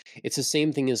more it's the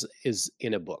same thing as is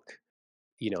in a book.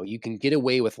 You can get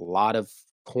away with a lot of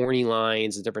corny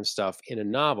lines and different stuff in a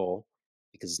novel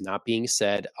because it's not being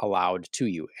said aloud to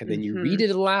you. And then you read Mhm.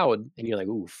 it aloud and you're like,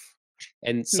 oof.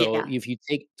 And so Yeah. if you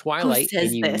take Who Twilight and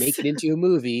says you make this? it into a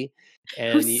movie Who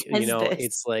and says this?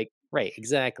 it's like, right,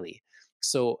 exactly.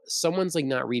 So someone's like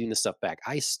not reading the stuff back.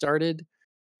 I started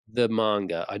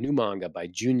a new manga by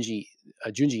Junji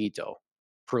Ito,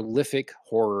 prolific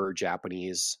horror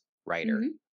Japanese writer.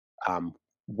 Mhm.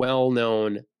 well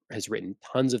known, has written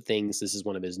tons of things. This is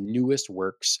one of his newest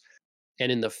works.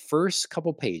 And in the first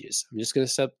couple pages, I'm just going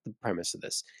to set the premise of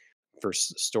this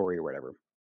first story or whatever.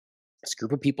 This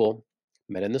group of people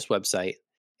met on this website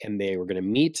and they were going to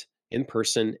meet in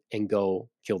person and go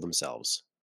kill themselves.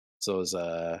 So it was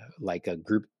like a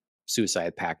group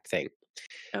suicide pact thing.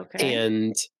 Okay.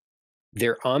 And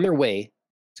they're on their way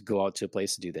to go out to a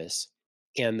place to do this.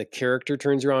 And the character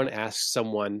turns around, asks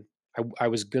someone, I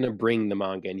was going to bring the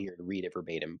manga in here to read it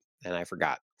verbatim, and I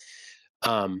forgot.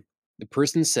 The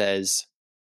person says,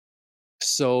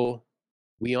 so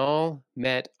we all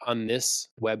met on this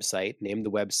website, named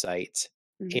the website,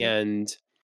 Mhm. and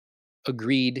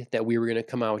agreed that we were going to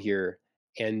come out here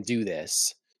and do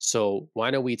this. So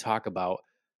why don't we talk about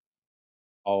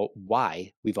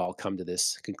why we've all come to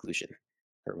this conclusion,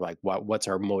 or like what's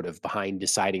our motive behind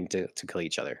deciding to kill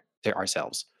each other, to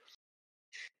ourselves?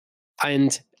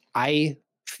 And I,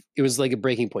 it was like a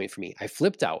breaking point for me. I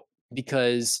flipped out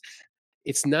because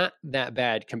it's not that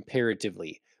bad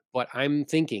comparatively, but I'm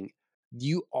thinking,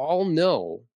 you all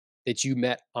know that you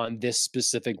met on this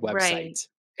specific Right. website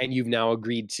and you've now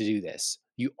agreed to do this.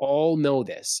 You all know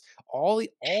this. All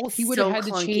he would have So had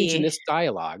to change in clunky. this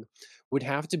dialogue would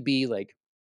have to be like,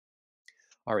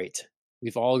 all right,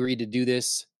 we've all agreed to do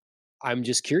this. I'm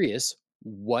just curious,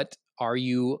 what's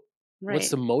Right.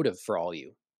 the motive for all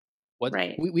you? What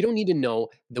Right. we don't need to know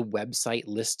the website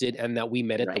listed and that we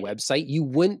met at the Right. website. You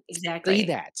wouldn't say Exactly.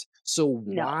 that. So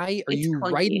No. why are It's you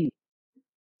clunky. writing?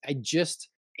 I just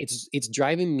it's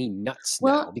driving me nuts now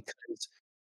Well, because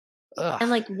ugh. and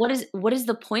like what is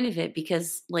the point of it?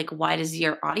 Because like why does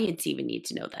your audience even need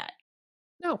to know that?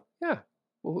 No, yeah.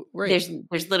 Right.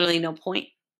 There's literally no point.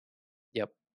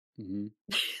 Yep. Mhm.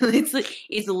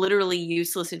 It's literally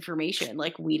useless information.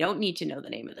 Like we don't need to know the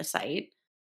name of the site.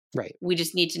 Right. We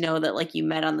just need to know that like you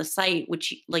met on the site,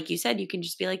 which like you said, you can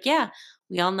just be like, yeah,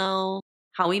 we all know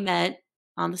how we met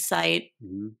on the site.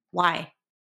 Mhm. Why?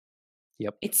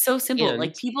 Yep. It's so simple. And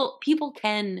Like people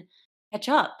can catch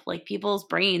up. Like people's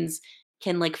brains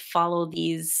can like follow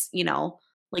these,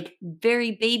 like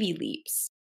very baby leaps.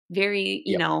 Very,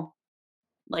 yep.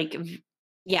 like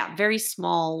yeah, very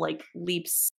small like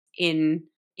leaps in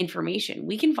information.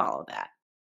 We can follow that.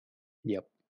 Yep.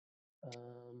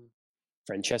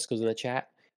 Francesco's in the chat.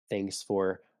 Thanks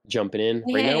for jumping in.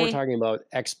 Hey, Right now we're hey. talking about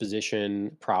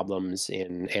exposition problems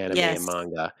in anime and Yes.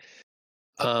 manga.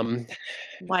 Um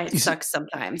Why it sucks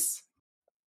sometimes.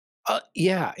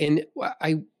 yeah, and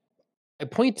I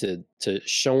point to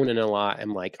Shonen a lot.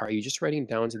 I'm like, are you just writing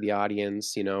down to the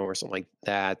audience, or something like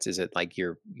that? Is it like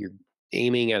you're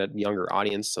aiming at a younger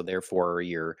audience, so therefore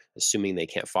you're assuming they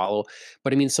can't follow?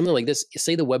 But I mean, something like this.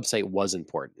 Say the website was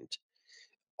important.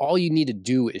 All you need to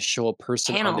do is show a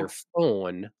person on their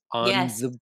Panel. phone Yes.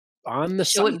 on the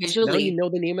Show it site. Now you visually. know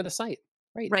the name of the site,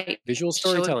 right? Right. Visual Show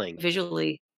it storytelling.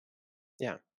 visually.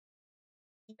 Yeah.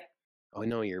 Oh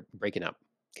no, you're breaking up.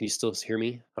 Can you still hear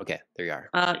me? Okay, there you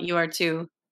are. You are too.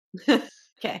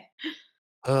 Okay.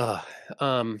 Ugh,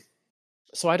 um,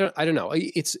 so I don't know.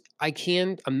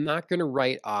 I'm not gonna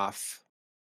write off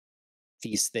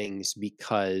these things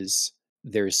because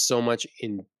there's so much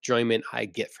enjoyment I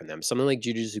get from them. Something like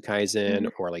Jujutsu Kaisen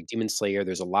Mhm. or like Demon Slayer,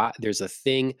 there's a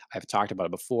thing, I've talked about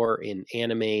it before in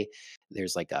anime.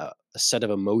 There's like a set of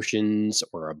emotions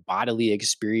or a bodily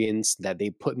experience that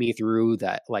they put me through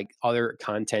that like other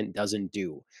content doesn't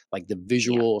do. Like the Yeah,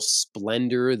 visual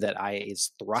splendor that I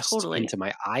is thrust totally. into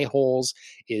my eye holes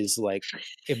is like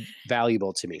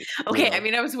valuable to me, you Okay, I know?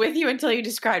 mean, I was with you until you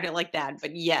described it like that,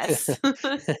 but yes.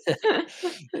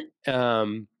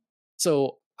 Um,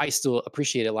 so I still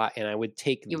appreciate it a lot, and I would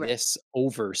take You're right. this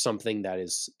over something that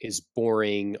is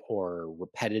boring or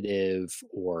repetitive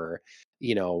or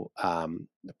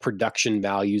production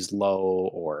values low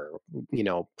or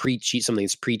preachy, something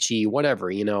that's preachy,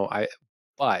 whatever.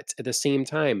 But at the same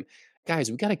time,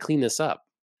 guys, we got to clean this up.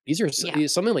 Yeah.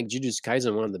 Something like Jujutsu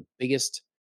Kaisen, one of the biggest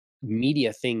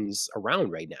media things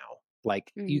around right now.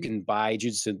 Like you Mhm. can buy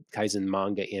Jujutsu Kaisen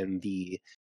manga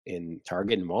in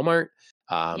Target and Walmart.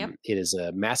 Yep. It is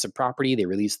a massive property. They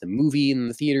released the movie in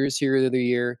the theaters here the other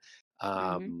year.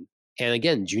 Mhm. And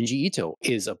again, Junji Ito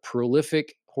is a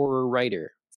prolific horror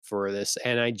writer for this,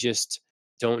 and I just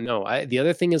don't know. The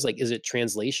other thing is like, is it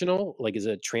translational? Like, is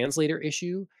it a translator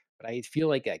issue? But I feel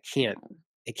like I can't. No.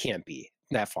 It can't be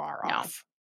that far No. off.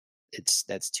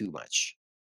 That's too much.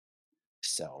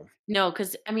 So. No,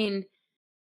 because I mean,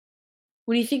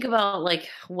 when you think about, like,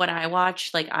 what I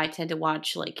watch, like, I tend to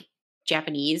watch, like,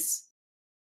 Japanese.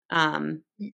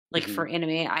 Like, Mhm. for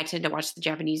anime, I tend to watch the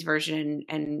Japanese version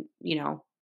and,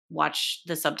 watch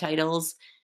the subtitles,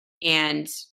 and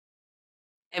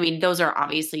I mean, those are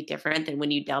obviously different than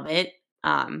when you dub it.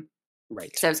 Right.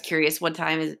 Because I was curious what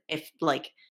time is if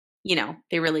like,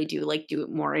 they really do like do it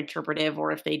more interpretive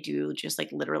or if they do just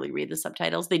like literally read the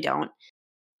subtitles. They don't.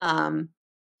 Um,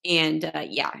 and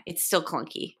yeah, it's still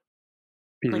clunky.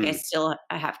 Like Mhm.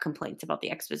 I have complaints about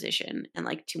the exposition and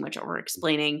like too much over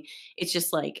explaining. It's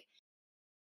just like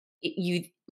you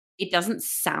it doesn't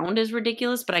sound as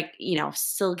ridiculous, but I,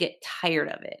 still get tired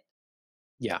of it.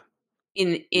 Yeah.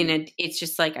 In Mhm. a it's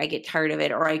just like I get tired of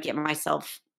it or I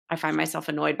find myself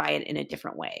annoyed by it in a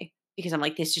different way because I'm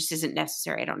like, this just isn't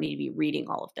necessary. I don't need to be reading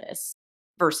all of this.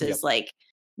 Yep. Versus like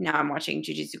now I'm watching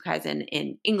Jujutsu Kaisen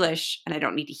in English and I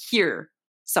don't need to hear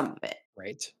some of it.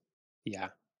 Right. Yeah.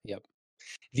 Yep.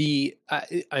 The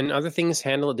and other things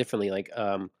handle it differently. Like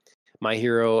My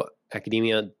Hero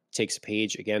Academia takes a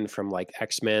page again from like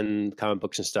X-Men comic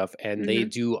books and stuff, and they Mhm.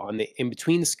 do on the in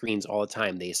between screens all the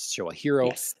time. They show a hero,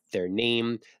 Yes. their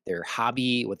name, their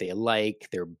hobby, what they like,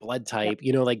 their blood Yep. type.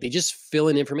 Like they just fill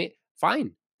in information.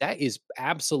 Fine. That is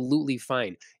absolutely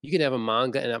fine. You can have a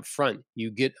manga and up front, you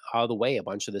get out of the way a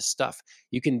bunch of this stuff.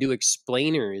 You can do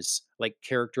explainers like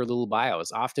character little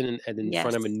bios. Often in front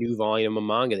Yes. of a new volume of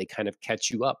manga, they kind of catch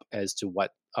you up as to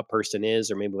what a person is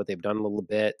or maybe what they've done a little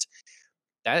bit.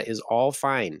 That is all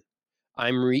fine.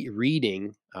 I'm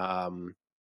reading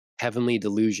Heavenly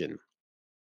Delusion,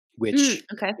 which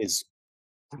Okay. is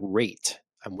great.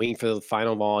 I'm waiting for the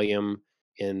final volume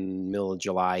in middle of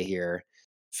July here.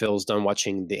 Phil's done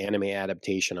watching the anime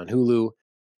adaptation on Hulu,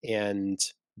 and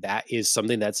that is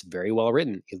something that's very well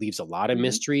written. It leaves a lot of Mhm.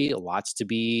 mystery, lots to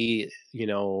be,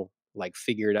 like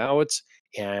figured out,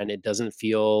 and it doesn't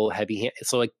feel heavy hand.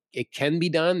 So like it can be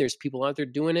done. There's people out there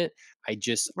doing it.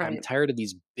 I'm Right. tired of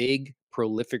these big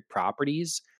prolific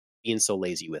properties being so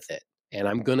lazy with it. And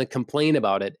I'm gonna complain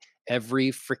about it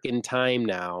every freaking time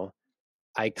now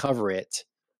I cover it,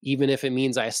 even if it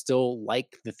means I still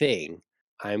like the thing,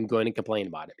 I'm going to complain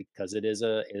about it because it is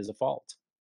a fault.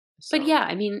 But So, yeah,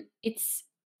 I mean, it's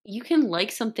you can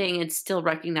like something and still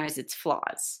recognize its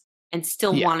flaws and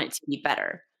still yeah, want it to be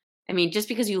better. I mean, just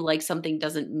because you like something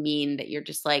doesn't mean that you're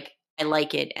just like, I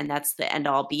like it and that's the end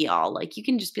all be all. Like you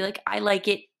can just be like, I like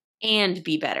it and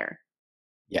be better.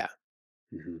 yeah.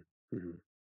 Mhm, mhm.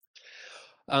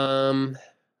 Um,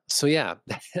 so yeah,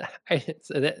 I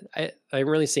didn't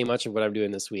really say much of what I'm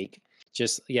doing this week.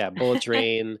 Just yeah, Bullet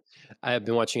Train. I've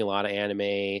been watching a lot of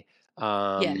anime.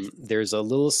 Yes. There's one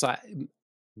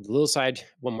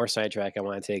more sidetrack I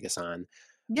want to take us on.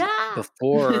 Yeah.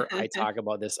 Before I talk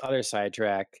about this other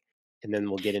sidetrack, and then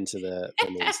we'll get into the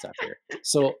main stuff here.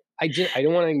 So I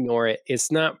don't want to ignore it.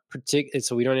 It's not particular,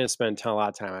 so we don't need to spend a lot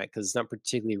of time on it because it's not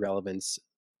particularly relevant,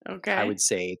 I would Okay.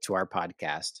 say, to our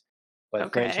podcast. But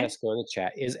Okay. Francesco in the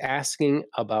chat is asking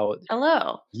about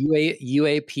Hello.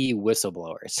 UAP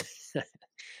whistleblowers.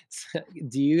 So,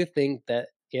 do you think that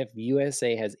if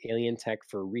USA has alien tech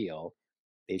for real,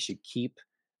 they should keep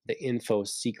the info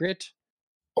secret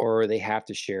or they have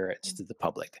to share it to the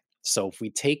public? So if we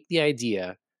take the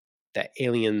idea that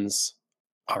aliens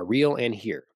are real and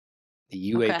here,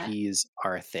 the Okay. UAPs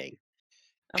are a thing,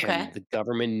 and Okay. the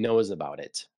government knows about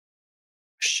it,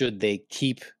 should they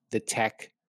keep the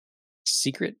tech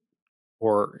secret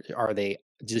or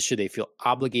should they feel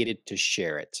obligated to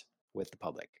share it with the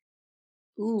public?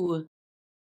 Ooh.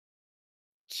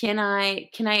 Can I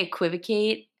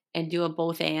equivocate and do a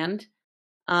both and?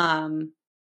 Um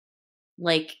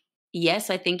Like, yes,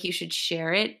 I think you should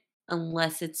share it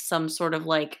unless it's some sort of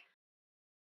like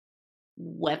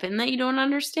weapon that you don't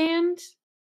understand.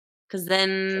 Cause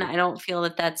then Okay. I don't feel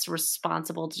that that's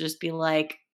responsible to just be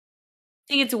like, I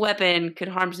think it's a weapon, could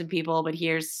harm some people, but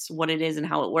here's what it is and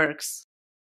how it works.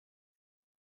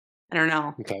 I don't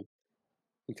know. Okay.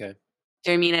 Okay.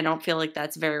 Do you know what I mean? I don't feel like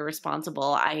that's very responsible.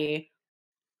 I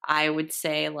would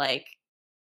say like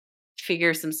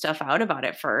figure some stuff out about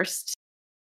it first.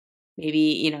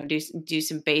 Maybe, do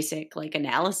some basic like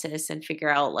analysis and figure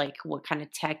out like what kind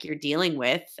of tech you're dealing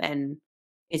with and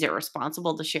is it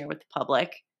responsible to share with the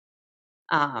public?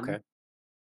 Um, Okay.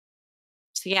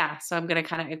 so yeah, so I'm gonna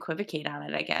kind of equivocate on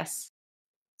it, I guess.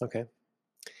 Okay.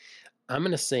 I'm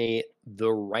going to say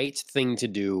the right thing to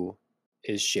do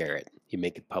is share it. You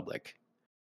make it public.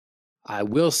 I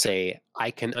will say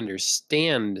I can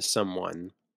understand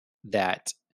someone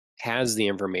that has the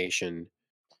information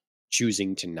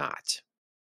choosing to not.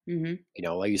 Hmm.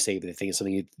 Like you say, if they think it's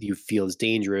something you feel is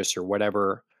dangerous or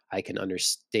whatever, I can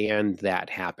understand that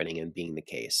happening and being the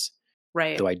case. Though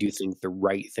Right. I do think the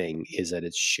right thing is that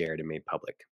it's shared and made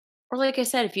public. Or like I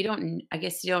said, if you don't, I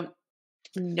guess you don't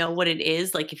know what it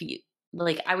is. Like if you,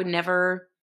 like I would never,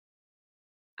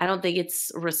 I don't think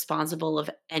it's responsible of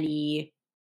any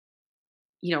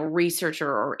researcher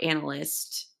or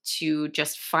analyst to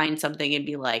just find something and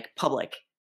be like public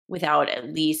without at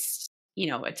least,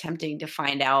 attempting to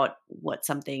find out what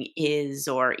something is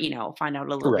or, find out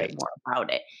a little bit Right. more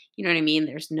about it. You know what I mean?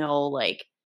 There's no like,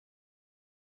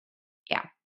 yeah,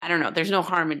 I don't know. There's no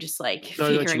harm in just like No,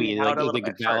 I know what you figuring it mean, out a little like,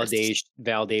 bit first.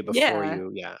 validate before Yeah.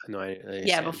 you yeah, no, I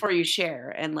Yeah. understand. Before you share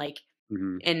and like,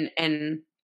 Mhm, and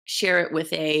share it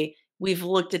with we've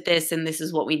looked at this and this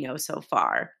is what we know so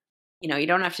far. You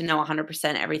don't have to know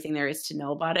 100% everything there is to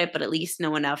know about it, but at least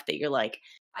know enough that you're like,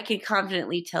 I can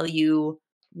confidently tell you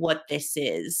what this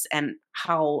is and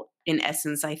how in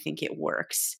essence I think it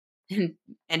works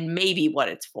and maybe what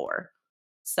it's for.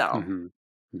 So, mhm,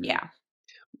 mhm. yeah.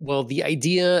 Well, the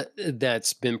idea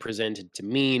that's been presented to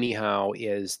me anyhow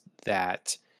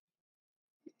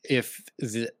if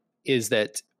the is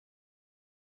that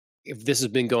if this has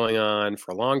been going on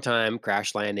for a long time,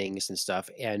 crash landings and stuff,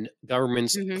 and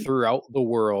governments Mhm. throughout the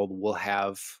world will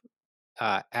have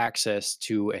access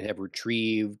to and have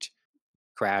retrieved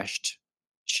crashed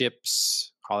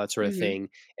ships, all that sort of Mhm. thing.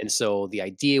 And so the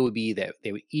idea would be that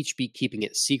they would each be keeping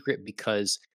it secret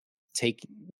because take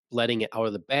letting it out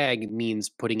of the bag means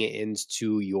putting it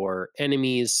into your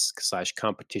enemies slash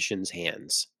competition's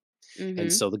hands.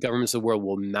 And Mhm. so the governments of the world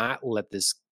will not let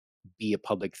this be a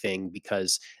public thing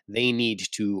because they need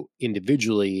to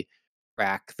individually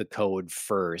crack the code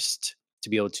first to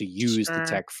be able to use the Sure.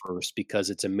 tech first because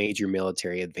it's a major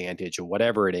military advantage or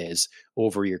whatever it is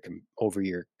over over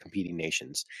your competing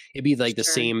nations. It'd be like the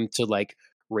Sure. same to like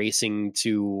racing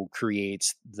to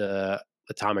create the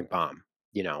atomic bomb,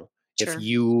 you know. If Sure.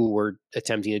 you were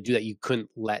attempting to do that, you couldn't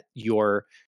let your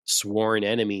sworn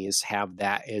enemies have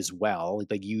that as well.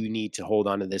 Like you need to hold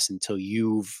on to this until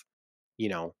you've, you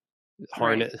know,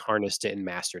 Right. harnessed it and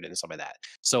mastered it and stuff like that.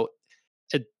 So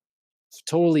it's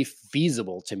totally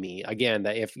feasible to me again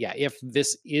that if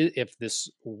this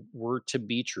were to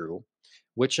be true,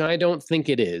 which I don't think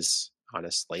it is,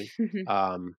 honestly,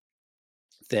 um,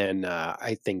 then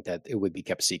I think that it would be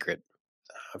kept secret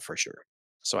for sure.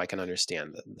 So I can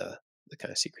understand the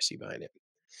kind of secrecy behind it.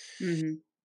 Mhm.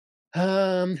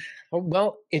 Um,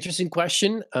 well, interesting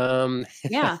question.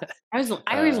 Yeah. I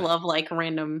always uh, love like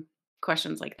random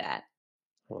questions like that.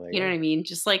 well, there you You know what go. I mean?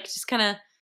 Just kind of,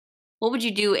 what would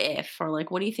you do if, or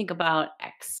like, what do you think about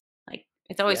X? Like,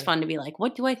 it's always Yeah. fun to be like,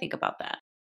 what do I think about that?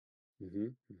 hmm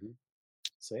hmm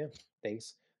So yeah,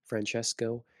 thanks,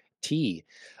 Francesco T.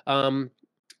 Um,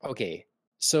 okay,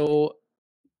 so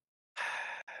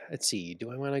let's see.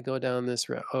 Do I want to go down this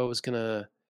route? Oh, I was gonna.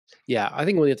 Yeah, I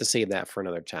think we'll have to save that for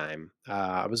another time.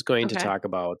 I was going to Okay. talk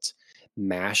about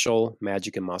Mashal,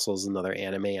 Magic and Muscles, another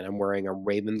anime, and I'm wearing a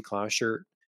Ravenclaw shirt.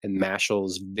 And Mashal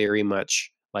is very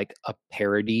much like a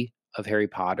parody of Harry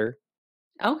Potter.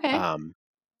 Okay. Um,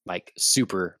 like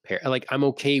super like I'm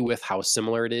okay with how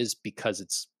similar it is because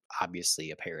it's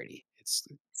obviously a parody. It's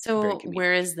very So convenient.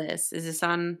 where is this? Is this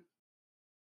on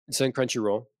It's on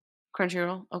Crunchyroll.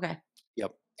 Crunchyroll? Okay.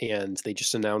 Yep. And they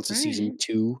just announced the All season right.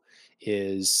 2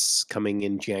 is coming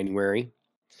in January.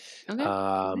 Okay. Okay.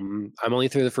 I'm only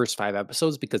through the first 5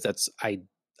 episodes because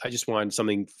I just wanted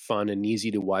something fun and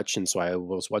easy to watch, and so I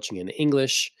was watching in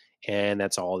English, and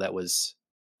that's all that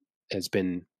has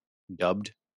been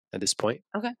dubbed at this point.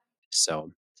 Okay.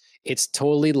 So, it's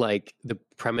totally like the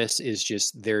premise is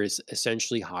just there's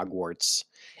essentially Hogwarts,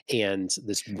 and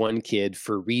this one kid,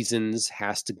 for reasons,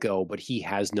 has to go, but he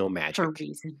has no For magic.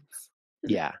 reasons.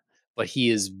 Yeah, but he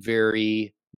is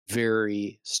very,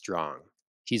 very strong.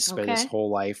 He's spent his Okay.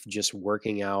 whole life just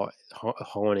working out,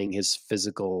 honing his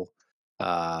physical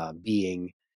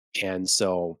being, and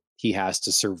so he has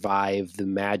to survive the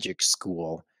magic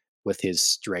school with his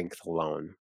strength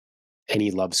alone. And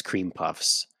he loves cream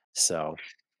puffs.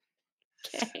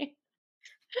 Okay.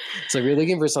 So if you're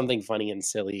looking for something funny and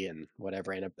silly and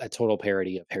whatever, and a total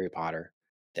parody of Harry Potter,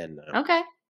 then Okay.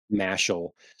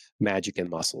 Mashal, Magic and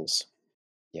Muscles.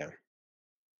 Yeah.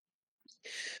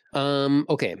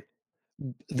 Okay.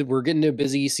 We're getting a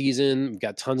busy season. We've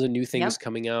got tons of new things Yep.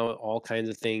 coming out, all kinds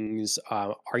of things.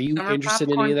 Are you Summer interested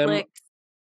in any popcorn of them? flicks.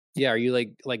 Yeah, are you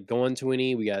like going to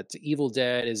any? We got Evil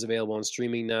Dead is available on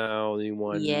streaming now. The new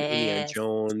one, Indiana Yes.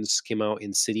 Jones came out.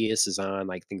 Insidious is on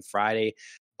like I think Friday.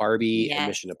 Barbie and Yes.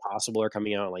 Mission Impossible are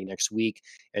coming out like next week,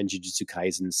 and Jujutsu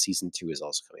Kaisen season 2 is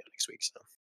also coming out next week. So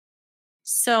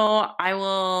So I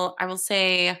will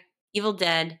say Evil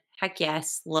Dead, heck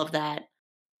yes, love that.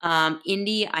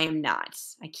 Indie, I am not.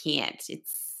 I can't.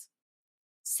 It's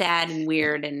sad and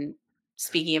weird. And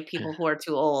speaking of people who are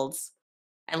too old,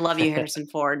 I love you, Harrison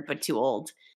Ford, but too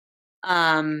old.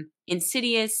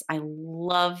 Insidious, I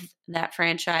love that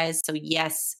franchise. So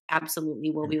yes,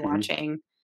 absolutely we'll be Mhm. watching.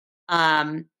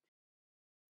 Um,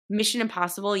 Mission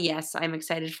Impossible, yes, I'm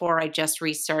excited for. I just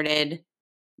restarted,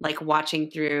 like, watching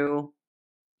through,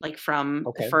 like, from the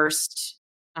Okay. first,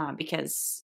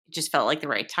 because it just felt like the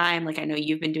right time. Like, I know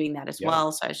you've been doing that as Yeah.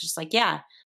 well, so I was just like, "Yeah,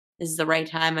 this is the right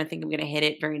time. I think I'm gonna hit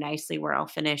it very nicely where I'll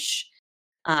finish,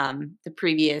 the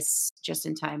previous just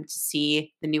in time to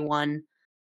see the new one."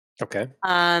 Okay.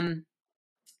 Um,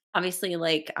 Obviously,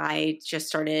 like, I just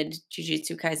started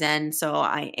Jujutsu Kaisen, so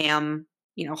I am,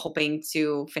 hoping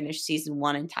to finish season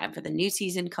 1 in time for the new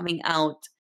season coming out.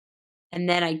 And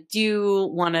then I do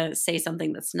wanna say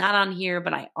something that's not on here,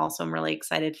 but I also am really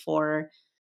excited for,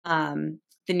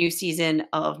 the new season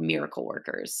of Miracle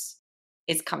Workers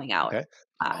is coming out, Okay.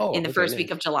 in Oh, the okay. first week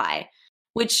Nice. of July,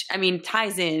 which, I mean,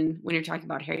 ties in when you're talking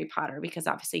about Harry Potter because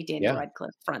obviously Daniel Yeah.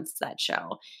 Radcliffe fronts that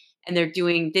show, and they're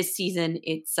doing this season,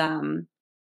 it's,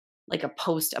 like a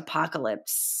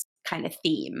post-apocalypse kinda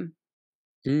theme.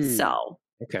 Mm. So,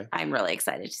 Okay. I'm really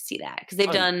excited to see that because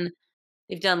Fun.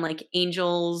 they've done, like,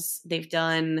 angels, they've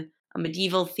done a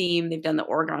medieval theme, they've done the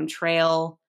Oregon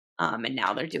Trail, and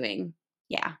now they're doing,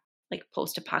 yeah, like,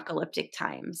 post-apocalyptic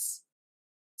times.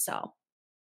 So,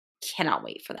 cannot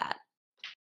wait for that.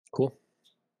 Cool.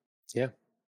 Yeah.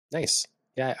 Nice.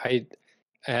 Yeah.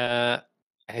 Uh,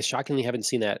 I shockingly haven't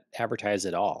seen that advertised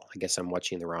at all. I guess I'm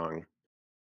watching the wrong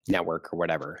network or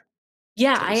whatever.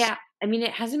 Yeah, Because I mean,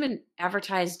 it hasn't been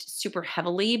advertised super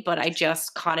heavily, but I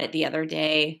just caught it the other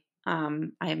day. I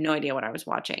have no idea what I was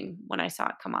watching when I saw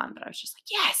it come on, but I was just like,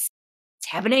 "Yes, it's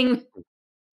happening."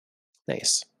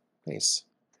 nice. Nice.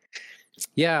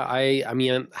 Yeah, I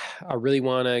mean, I really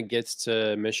wanna get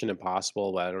to Mission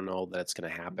Impossible, but I don't know that's gonna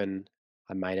happen.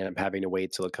 I might end up having to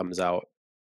wait till it comes out,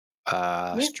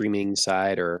 Yeah. streaming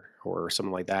side or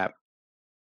something like that.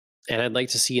 And I'd like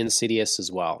to see Insidious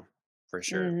as well, for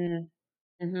sure. Mhm.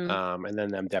 Mhm. And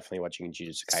then I'm definitely watching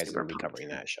Jujutsu Kaisen Super and be pumped covering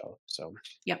too. that show. So,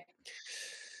 Yep.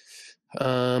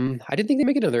 I didn't think they'd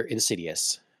make another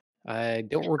Insidious. I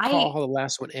don't recall I how the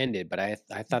last one ended, but I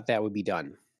thought that would be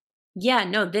done. Yeah,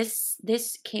 no, this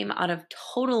came out of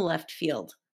total left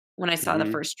field when I saw the Mhm.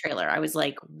 first trailer. I was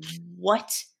like,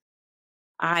 "What?"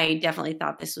 I definitely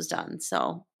thought this was done,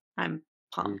 so I'm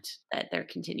Mhm. pumped that they're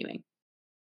continuing.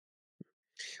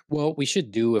 Well, we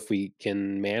should do if we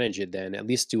can manage it then, at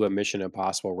least do a Mission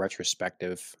Impossible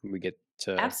retrospective. We get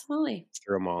to Absolutely.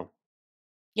 through them all.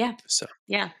 Yeah. So,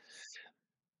 Yeah.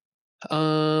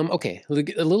 okay, a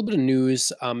little bit of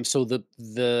news. So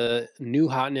the new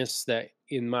hotness that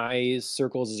in my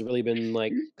circles has really been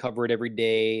like Mhm. covered every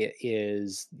day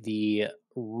is the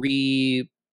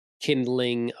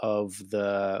rekindling of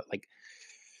the like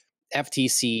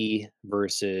FTC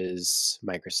versus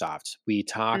Microsoft. We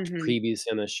talked Mhm.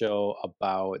 previously on the show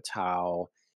about how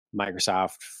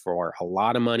Microsoft, for a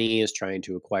lot of money, is trying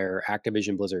to acquire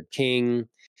Activision Blizzard King.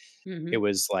 It Mhm.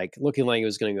 was like looking like it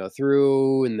was going to go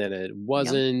through, and then it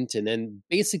Yep. wasn't. And then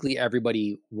basically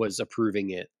everybody was approving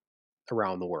it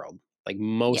around the world. Like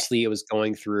Yes. mostly it was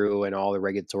going through, and all the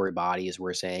regulatory bodies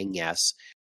were saying yes.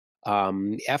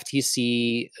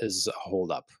 FTC is a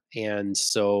holdup, and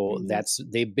so Mhm. that's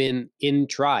they've been in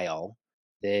trial.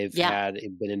 They've Yeah. had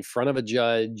it been in front of a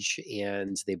judge,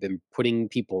 and they've been putting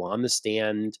people on the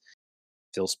stand.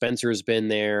 Phil Spencer's been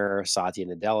there. Satya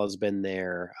Nadella's been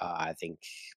there. I think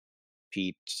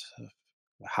Pete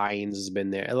Hines has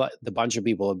been there. The bunch of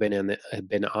people have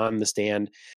been on the stand.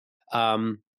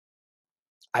 Um,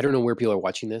 I don't know where people are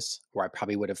watching this, or I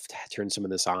probably would have turned some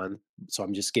of this on. So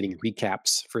I'm just getting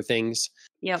recaps for things.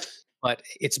 Yep. But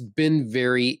it's been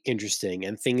very interesting,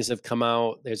 and things have come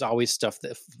out. There's always stuff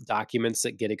that documents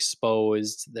that get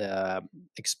exposed,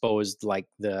 like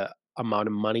the amount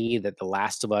of money that The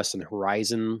Last of Us and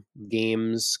Horizon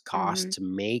games cost Mhm. to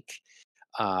make,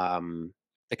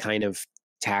 the kind of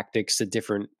tactics that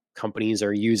different companies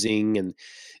are using, and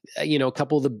a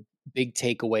couple of the big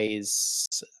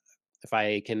takeaways, if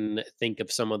I can think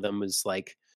of some of them, is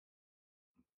like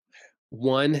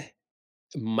one,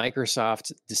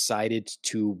 Microsoft decided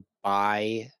to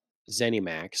buy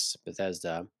ZeniMax,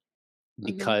 Bethesda, Mhm.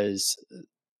 because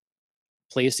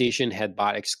PlayStation had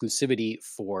bought exclusivity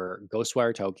for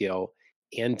Ghostwire Tokyo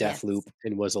and Yes. Deathloop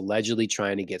and was allegedly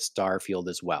trying to get Starfield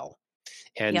as well.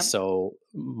 And Yep. so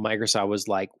Microsoft was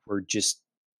like, we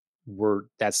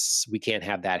can't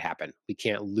have that happen. We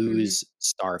can't Mhm. lose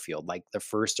Starfield, like the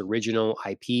first original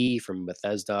IP from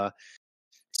Bethesda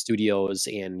Studios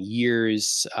in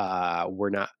years.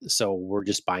 We're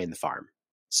just buying the farm.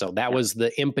 So that Yep. was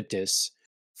the impetus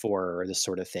for this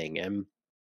sort of thing. And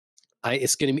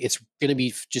it's gonna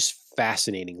be just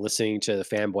fascinating listening to the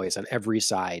fanboys on every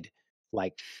side,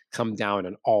 like come down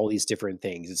on all these different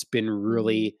things. It's been Mhm.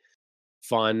 really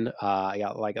fun. I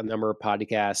got like a number of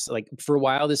podcasts. Like for a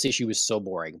while, this issue was so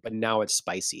boring, but now it's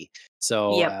spicy.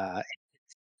 So, Yep.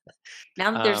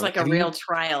 Now that there's like a have real you?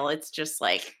 trial, it's just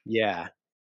like, Yeah,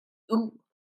 ooh,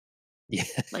 yeah,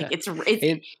 like it's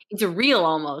and it's real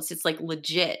almost. It's like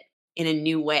legit in a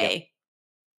new yep, way.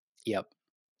 yep.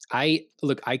 I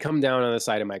look, I come down on the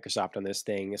side of Microsoft on this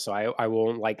thing, so I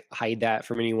won't like hide that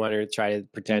from anyone or try to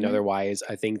pretend Mhm. otherwise.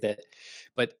 I think that,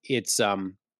 but it's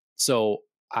so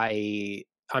I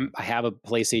have a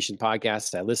PlayStation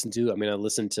podcast I listen to. I'm gonna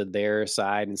listen to their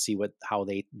side and see what how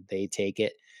they take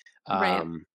it. Right.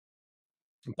 Um,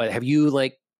 but have you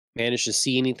like managed to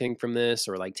see anything from this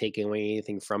or like taking away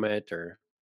anything from it or?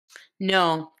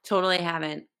 No, totally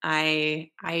haven't.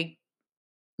 I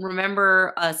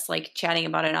remember us like chatting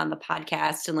about it on the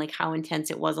podcast and like how intense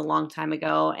it was a long time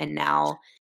ago, and now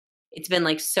it's been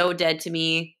like so dead to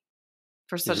me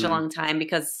for such a Hmm. long time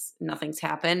because nothing's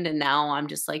happened, and now I'm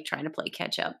just like trying to play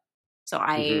catch up. So Hmm.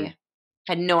 I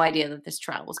had no idea that this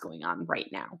trial was going on right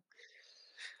now.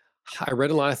 I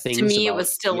read a lot of To things me, it about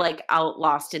was still the like out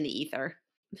lost in the ether.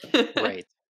 right.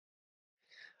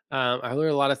 I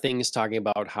learned a lot of things talking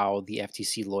about how the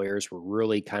FTC lawyers were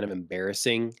really kind of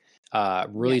embarrassing, Yeah.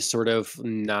 really sort of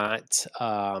not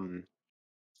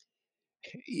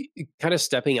kind of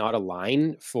stepping out of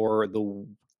line for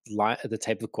the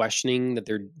type of questioning that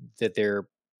they're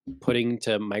putting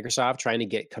to Microsoft, trying to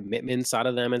get commitments out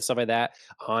of them and stuff like that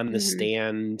on the Mhm.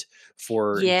 stand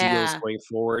for deals Yeah. going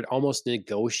forward, almost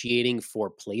negotiating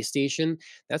for PlayStation.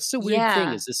 That's the weird thing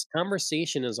Yeah. is this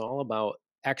conversation is all about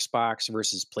Xbox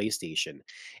versus PlayStation,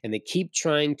 and they keep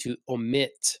trying to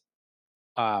omit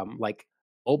like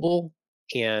mobile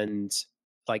and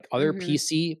like other Mhm.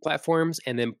 PC platforms,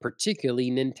 and then particularly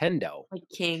Nintendo. Like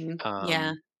King. Yeah.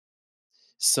 Um,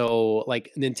 so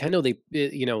like Nintendo,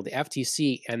 the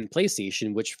FTC and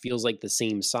PlayStation, which feels like the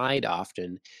same side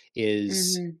often,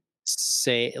 is Mhm.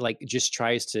 say like just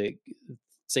tries to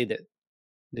say that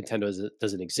Nintendo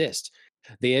doesn't exist.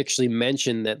 They actually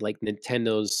mentioned that like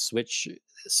Nintendo's Switch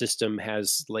system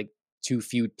has like too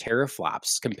few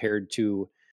teraflops compared to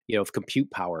compute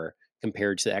power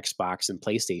compared to Xbox and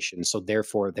PlayStation. So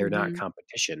therefore, they're not Mhm.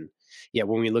 competition. Yeah,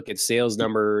 when we look at sales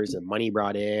numbers and money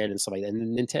brought in and stuff like that,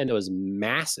 and Nintendo is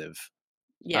massive.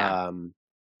 Yeah. Um,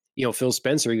 Phil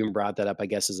Spencer even brought that up, I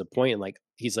guess, as a point. Like,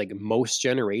 he's like, most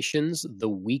generations, the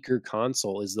weaker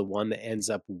console is the one that ends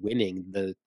up winning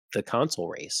the console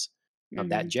race of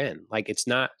that Mhm. gen. Like, it's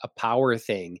not a power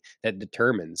thing that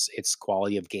determines its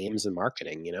quality of games and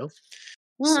marketing.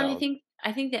 Well, and So,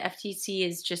 I think the FTC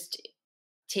is just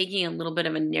taking a little bit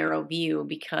of a narrow view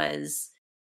because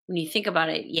when you think about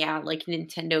it, yeah, like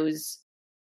Nintendo's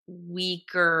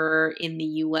weaker in the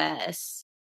US,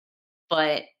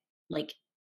 but like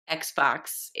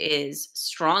Xbox is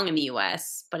strong in the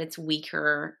US, but it's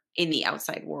weaker in the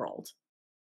outside world.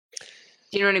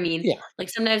 Do you know what I mean? yeah, Like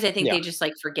sometimes I think yeah, they just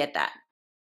like forget that.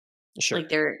 Like sure.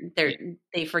 they're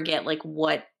they forget like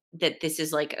what that this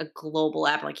is like a global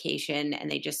application and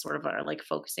they just sort of are like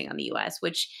focusing on the US,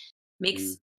 which Mhm.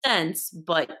 makes sense,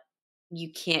 but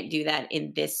you can't do that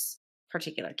in this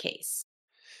particular case.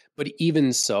 But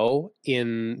even so,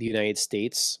 in the United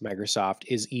States, Microsoft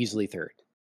is easily third.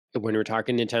 When we're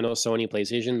talking Nintendo, Sony,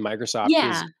 PlayStation, Microsoft is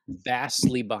Yeah.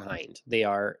 vastly behind. They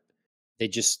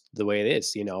just the way it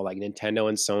is, like Nintendo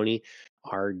and Sony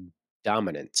are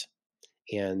dominant.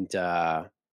 And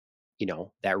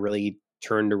that really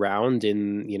turned around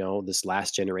in, this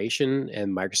last generation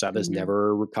and Microsoft has Mhm.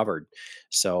 never recovered.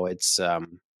 So it's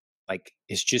like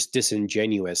it's just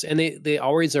disingenuous. And they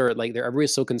always are like they're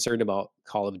always so concerned about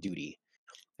Call of Duty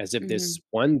as if this Mhm.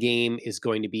 one game is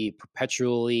going to be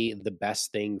perpetually the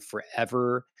best thing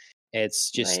forever. It's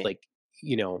just Right. like,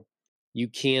 you know, you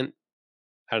can't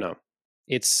I don't know.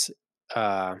 It's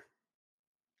uh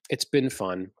it's been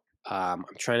fun. I'm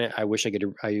trying to I wish I could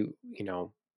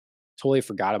totally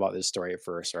forgot about this story at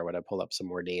first or I would have pulled up some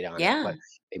more data on it, Yeah. but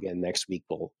maybe next week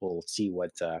we'll see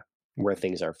what where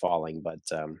things are falling, but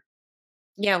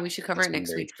Yeah, we should cover it's it been next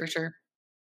very week for interesting. sure.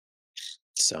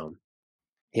 So,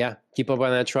 yeah, keep up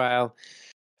on that trial.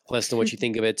 Let us know what you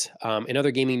think of it. In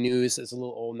other gaming news, it's a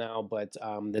little old now, but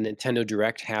the Nintendo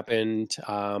Direct happened.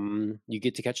 You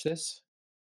get to catch this?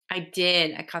 I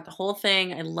did. I caught the whole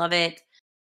thing. I love it.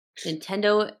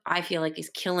 Nintendo, I feel like, is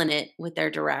killing it with their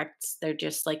directs. They're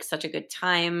just like such a good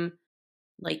time.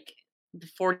 Like the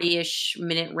 40-ish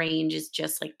minute range is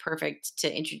just like perfect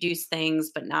to introduce things,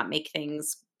 but not make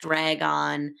things drag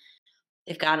on.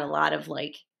 They've got a lot of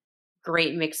like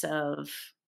great mix of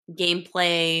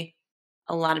gameplay,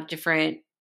 a lot of different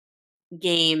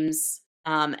games.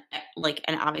 Like,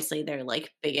 and obviously their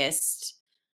like biggest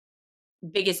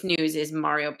biggest news is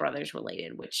Mario Brothers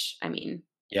related, which, I mean,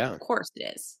 of Yeah. course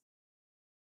it is.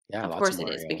 Yeah, Of lots of course it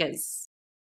is Mario. because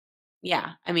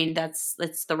yeah, I mean, that's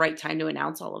the right time to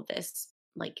announce all of this,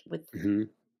 like, with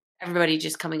Mhm. everybody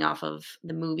just coming off of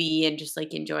the movie and just,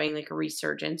 like, enjoying, like, a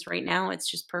resurgence right now, it's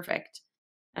just perfect.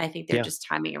 And I think they're Yeah. just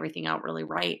timing everything out really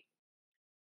right.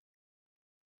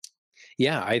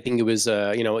 Yeah, I think it was,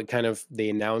 it kind of they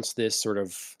announced this sort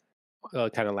of,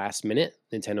 kinda last minute.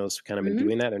 Nintendo's kind of been Mhm.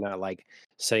 doing that. They're not, like,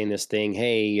 saying this thing,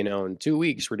 "Hey, in 2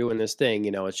 weeks, we're doing this thing,"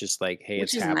 it's just like, "Hey,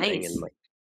 Which it's is happening," and, nice. like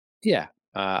yeah,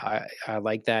 I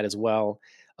like that as well.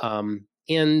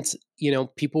 And,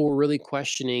 people were really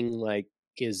questioning, like,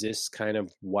 is this kind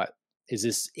of what is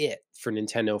this it for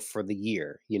Nintendo for the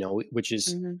year, which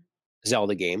is Mhm.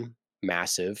 Zelda game,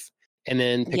 massive, and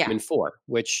then Yeah. Pikmin 4,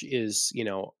 which is,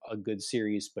 a good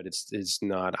series, but it's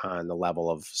not on the level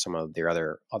of some of their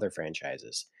other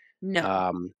franchises. No.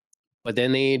 Um, but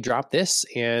then they drop this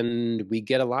and we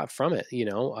get a lot from it,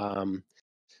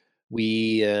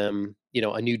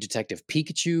 a new Detective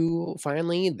Pikachu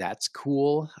finally, that's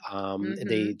cool.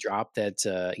 They Mhm. dropped that,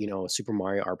 Super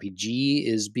Mario RPG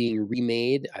is being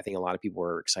remade. I think a lot of people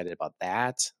are excited about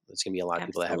that. There's gonna be a lot of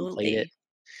people that haven't played it. Absolutely.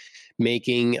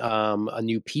 Making, a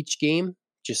new Peach game,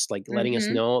 just, like, letting us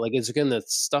Mhm. know, like, it's again the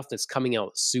stuff that's coming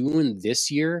out soon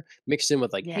this year, mixed in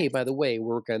with, like, "Hey, by Yes. the way,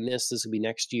 we're working on this will be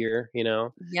next year,"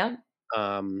 Yep.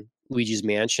 Luigi's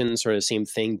Mansion, sort of the same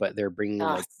thing, but they're bringing, Oh,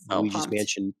 like, so Luigi's pumped.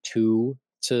 Mansion 2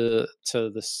 to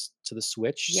the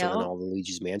Switch, so then Yep. all the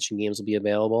Luigi's Mansion games will be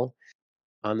available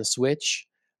on the Switch.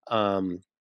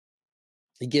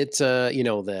 You get,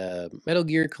 the Metal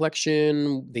Gear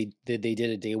collection. They did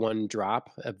a day one drop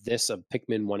of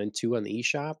Pikmin 1 and 2 on the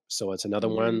eShop, so it's another Mhm.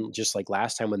 one just like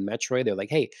last time with Metroid. They're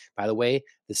like, "Hey, by the way,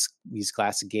 these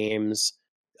classic games,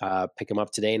 pick them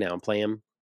up today now and play them."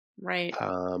 Right.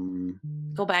 Um,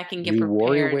 Go back and get New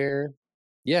prepared. WarioWare.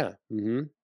 Yeah, mhm,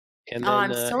 Oh,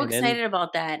 I'm so and then excited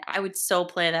about that. I would so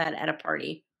play that at a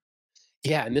party.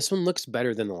 yeah, and this one looks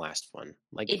better than the last one.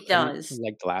 Like, It I didn't does.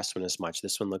 like the last one as much.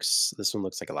 This one looks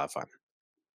like a lot of fun.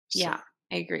 So Yeah,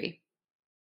 I agree.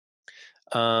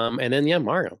 And then yeah,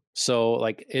 Mario. So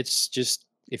like it's just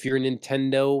if you're a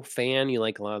Nintendo fan, you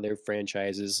like a lot of their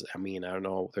franchises. I mean, I don't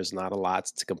know, there's not a lot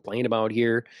to complain about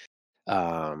here.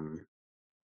 Um,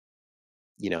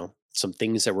 some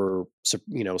things that were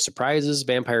surprises,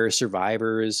 Vampire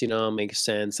Survivors, makes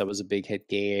sense. That was a big hit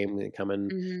game coming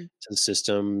Mhm. to the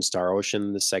system. Star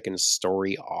Ocean, the second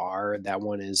story R, that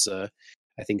one is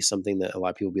I think something that a lot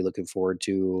of people will be looking forward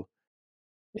to.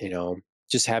 You know,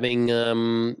 just having,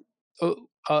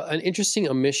 an interesting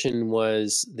omission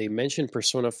was they mentioned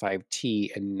Persona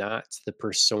 5T and not the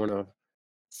Persona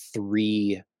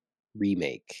 3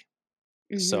 remake.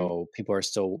 Mhm. So people are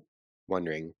still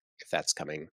wondering if that's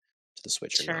coming to the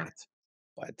Switch or Sure. not.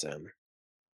 But,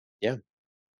 yeah,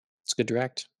 it's a good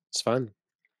direct. It's fun.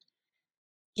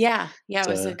 Yeah. Yeah, It's, it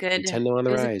was a good Nintendo on the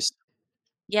it was a rise.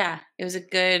 yeah, it was a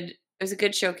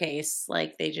good showcase.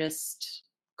 Like, they just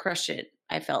crushed it,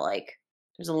 I felt like.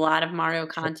 There's a lot of Mario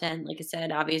Yep. content, like I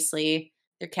said, obviously,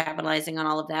 they're capitalizing on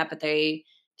all of that, but they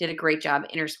did a great job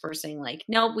interspersing, like,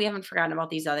 "Nope, we haven't forgotten about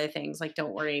these other things, like,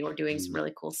 don't worry, we're doing some Mhm.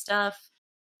 really cool stuff.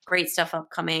 Great stuff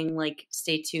upcoming, like,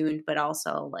 stay tuned, but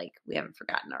also, like, we haven't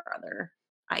forgotten our other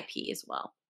IP as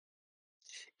well."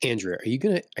 Andrea, are you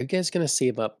guys gonna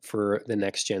save up for the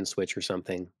next gen Switch or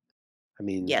something? I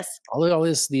mean, Yes. all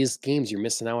these games you're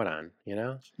missing out on, you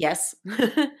know? Yes.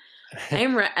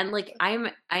 And, like, I'm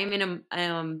in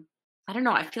I don't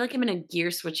know, I feel like I'm in a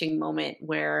gear switching moment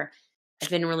where I've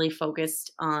been really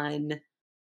focused on,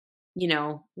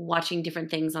 watching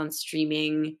different things on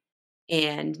streaming,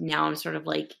 and now I'm sort of,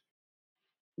 like,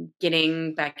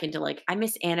 getting back into, like, I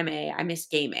miss anime, I miss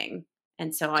gaming,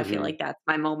 and so I feel Mhm, like that's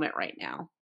my moment right now.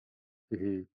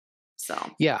 mhm.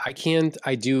 So Yeah,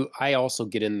 I also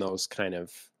get in those kind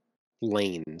of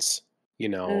lanes,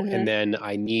 and Mhm, then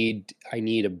I need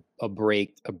a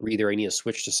break, a breather, I need to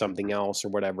switch to something else or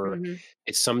whatever. mhm.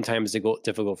 It's sometimes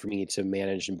difficult for me to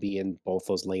manage and be in both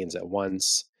those lanes at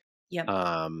once. Yep.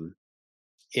 Um,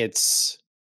 it's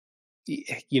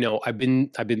I've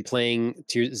been playing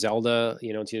Zelda,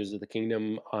 Tears of the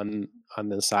Kingdom on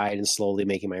the side and slowly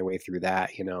making my way through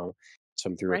that, so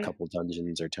I'm through a Right. couple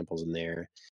dungeons or temples in there.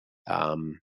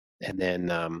 Um, and then,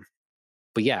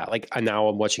 but yeah, like now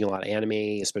I'm watching a lot of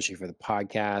anime, especially for the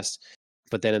podcast.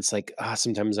 But then it's like,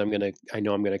 sometimes I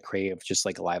know I'm gonna crave just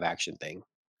like a live action thing.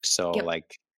 So Yep.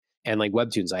 like, and like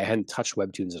webtoons, I hadn't touched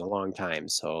webtoons in a long time.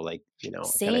 So like, I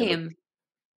kind of like,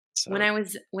 Same. When so, I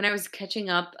was catching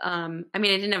up, I mean,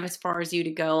 I didn't have as far as you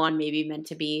to go on maybe Meant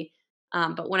to Be,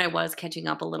 but when I was catching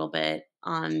up a little bit,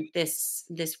 on this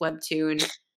webtoon,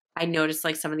 I noticed,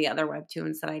 like, some of the other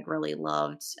webtoons that I'd really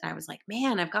loved. I was like,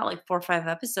 "Man, I've got, like, 4 or 5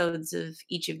 episodes of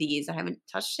each of these. I haven't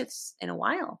touched this in a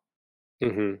while."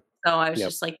 Mhm. So I was Yep.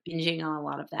 just, like, binging on a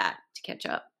lot of that to catch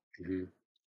up. Mhm.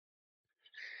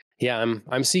 Yeah,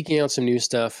 I'm seeking out some new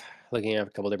stuff, looking at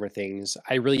a couple different things.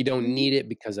 I really don't Mhm. need it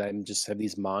because I'm just have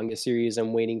these manga series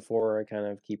I'm waiting for. I kind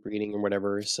of keep reading or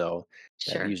whatever, so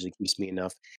that Sure. usually keeps me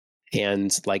enough.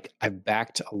 And like I've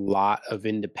backed a lot of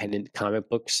independent comic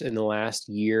books in the last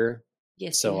year,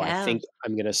 Yes, you so I have. think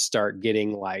I'm gonna start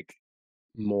getting like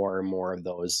more and more of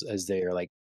those as they are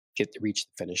like get to reach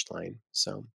the finish line.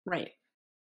 So Right.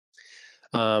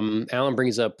 Alan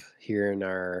brings up here in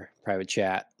our private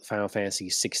chat, Final Fantasy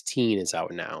 16 is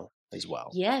out now as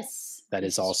well. Yes. That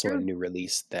is This is also a true. new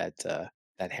release that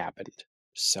that happened.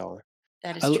 So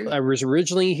That is I, true. I was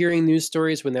originally hearing news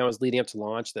stories when that was leading up to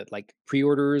launch that like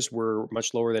pre-orders were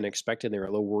much lower than expected. They were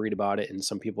a little worried about it, and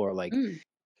some people are like Mm.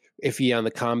 iffy on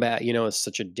the combat. You know, it's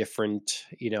such a different.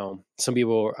 You know, some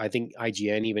people. I think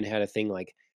IGN even had a thing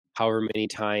like however many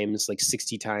times, like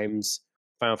 60 times,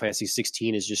 Final Fantasy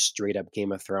 16 is just straight up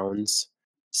Game of Thrones.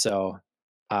 So,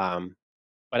 um,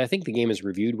 but I think the game is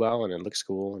reviewed well and it looks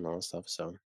cool and all that stuff.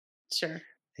 So Sure.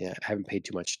 yeah, I haven't paid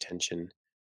too much attention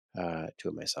to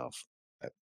it myself.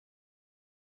 But,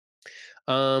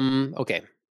 okay,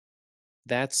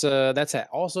 that's it.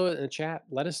 Also in the chat,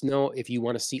 let us know if you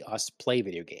want to see us play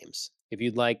video games. If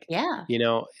you'd like, Yeah. you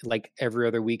know, like every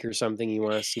other week or something, you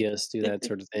want to see us do that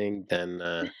sort of thing, then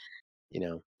you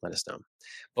know, let us know.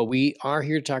 But we are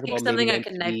here to talk Pick about maybe something I meant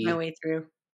can to knife my be. way through.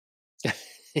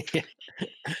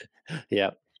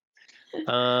 Yeah.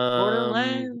 Um.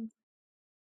 Borderlands.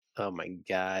 Oh my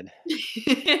god.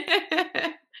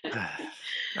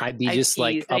 I'd be I just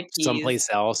like tease, I up tease. someplace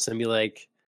else and be like,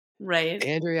 Right.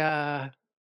 Andrea,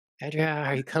 Andrea,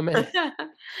 are you coming?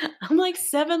 I'm like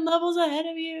 7 levels ahead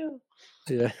of you.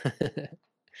 Yeah.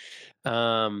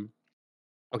 um,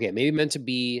 okay, maybe meant to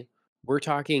be. We're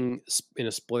talking in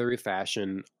a spoilery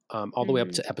fashion, all the way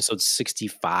up Mhm. to episode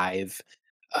 65.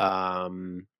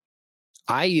 Um,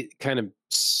 I kind of,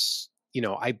 you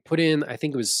know, I put in, I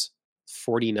think it was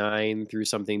 49 through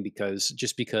something because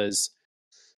just because,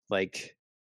 like,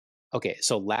 okay,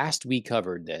 so last we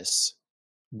covered this,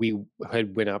 we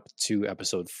had went up to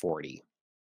episode 40,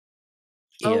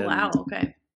 Oh, and wow,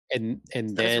 okay. and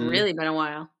So it's then really been a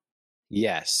while.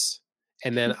 yes,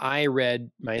 and then I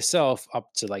read myself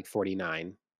up to like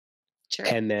 49,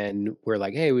 Sure. and then we're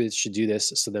like, hey, we should do this.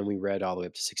 So then we read all the way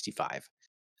up to 65.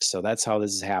 So that's how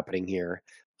this is happening here.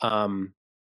 Um,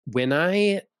 when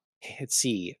I let's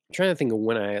see, I'm trying to think of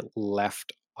when I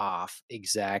left off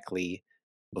exactly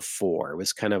before. It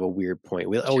was kind of a weird point.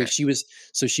 Oh, Sure. she was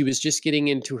so she was just getting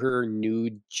into her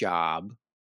new job,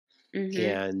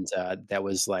 Mhm. and that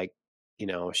was like, you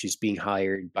know, she's being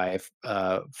hired by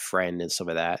a friend and some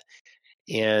of that,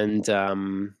 and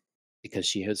because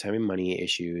she was having money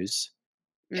issues,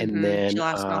 and Mhm. She then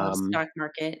lost all the stock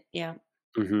market. Yeah.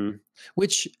 mhm,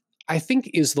 which I think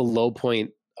is the low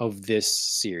point of this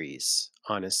series,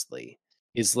 honestly.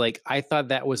 Is like I thought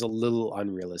that was a little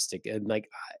unrealistic and like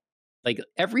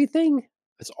everything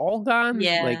it's all gone.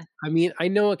 Like Yeah. I mean, I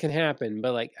know it can happen,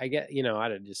 but like I get, you know, I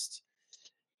don't just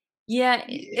Yeah,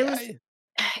 it yeah. was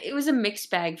it was a mixed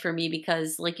bag for me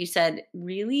because, like you said,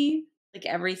 really, like,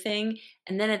 everything,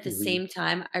 and then at the Mhm, same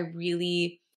time, I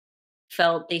really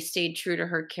felt they stayed true to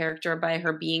her character by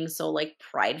her being so, like,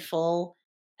 prideful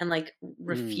and, like,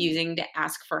 mm, refusing to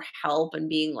ask for help and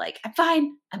being like, I'm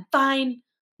fine,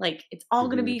 like, it's all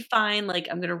gonna mhm, be fine, like,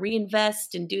 I'm gonna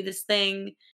reinvest and do this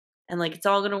thing, and, like, it's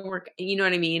all gonna work, you know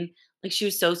what I mean? Like, she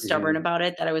was so stubborn mhm, about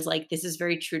it that I was like, "This is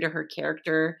very true to her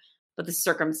character," but the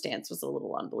circumstance was a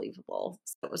little unbelievable,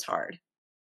 so it was hard.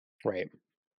 right.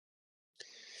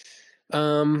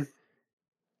 Um,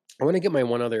 I wanna get my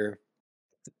one other,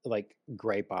 like,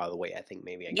 gripe out of the way, I think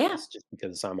maybe, I Yeah. guess, just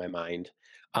because it's on my mind.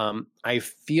 I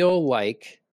feel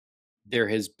like there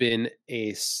has been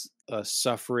a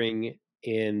suffering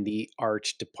in the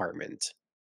art department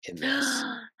in this.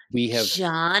 We have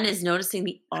John is noticing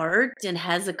the art and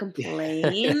has a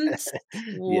complaint?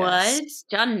 yes. What?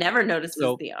 John never notices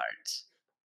So, the art.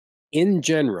 in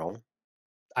general,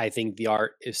 I think the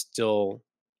art is still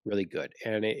really good,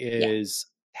 and it Yeah, is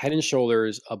head and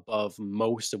shoulders above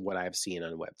most of what I've seen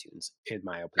on webtoons, in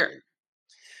my sure. opinion.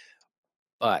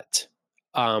 But,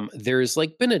 there's,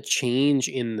 like, been a change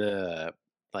in the,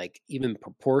 like, even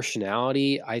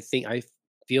proportionality. I think I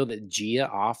feel that Gia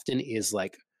often is,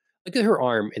 like look at her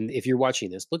arm, and if you're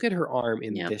watching this, look at her arm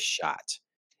in Yep. this shot.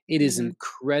 It is Mhm.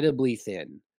 incredibly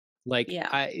thin. Like,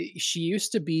 Yeah. she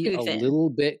used to be Too a thin. little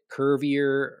bit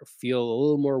curvier, feel a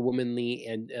little more womanly,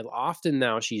 and often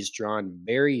now she's drawn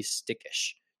very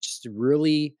stickish, just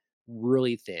really,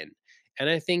 really thin. And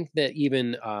I think that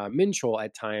even, Minchell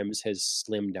at times has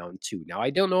slimmed down too. Now, I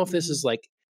don't know if this is Mhm. like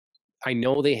I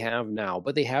know they have now,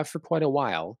 but they have for quite a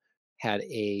while had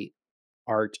a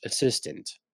art assistant.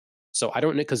 So I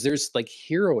don't know because there's, like,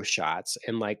 hero shots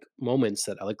and, like, moments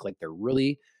that I look like they're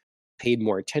really paid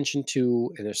more attention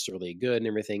to, and they're still really good and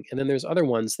everything. And then there's other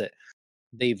ones that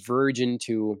they verge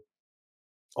into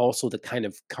also the kind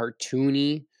of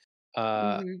cartoony,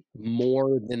 Mhm.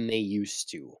 more than they used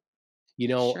to.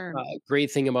 Sure.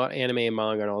 Great thing about anime and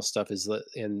manga and all this stuff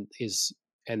and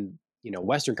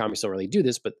Western comics don't really do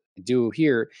this, but they do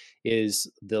here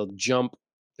is they'll jump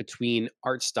between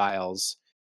art styles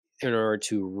in order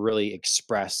to really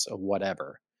express a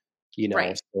whatever.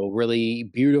 Right. So really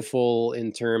beautiful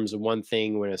in terms of one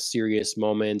thing when a serious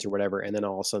moment or whatever, and then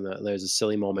all of a sudden there's a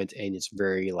silly moment and it's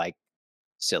very like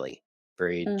silly,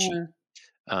 very cheap. Mhm.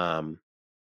 Um,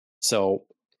 so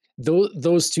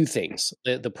those two things,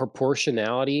 the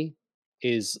proportionality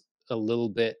is a little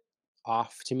bit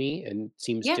off to me and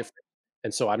seems Yeah. different.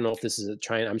 And so I don't know if this is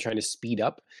I'm trying to speed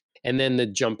up, and then the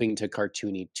jumping to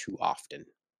cartoony too often.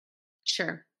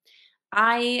 Sure.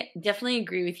 I definitely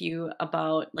agree with you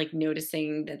about like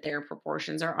noticing that their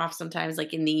proportions are off sometimes.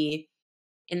 Like in the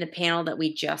panel that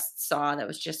we just saw that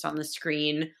was just on the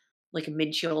screen, like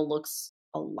Midchill looks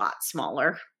a lot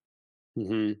smaller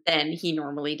Hmm. than he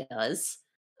normally does.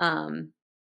 Um,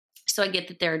 so I get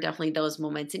that there are definitely those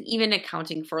moments, and even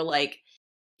accounting for like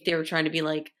if they were trying to be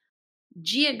like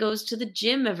Gia goes to the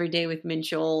gym every day with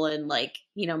Minchel, and like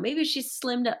maybe she's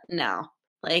slimmed up now.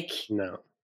 Like No.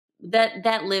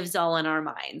 that lives all in our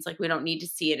minds. Like we don't need to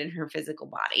see it in her physical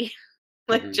body.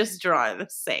 Like Hmm. just draw the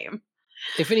same.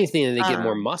 If anything, they get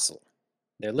more Um, muscle.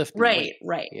 They're lifting right, weights,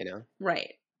 right,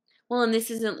 right. Well, and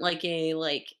this isn't like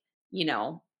you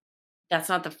know, that's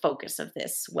not the focus of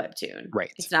this webtoon.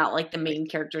 Right, It's not like the right, main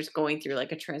character's going through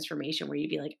like a transformation where you'd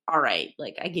be like, all right,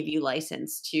 like I give you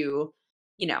license to,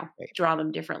 right. draw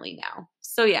them differently now.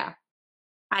 So yeah,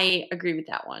 I agree with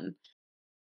that one.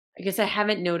 I guess I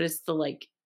haven't noticed the like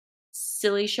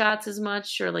silly shots as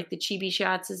much or like the chibi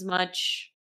shots as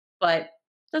much, but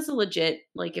that's a legit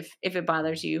like if it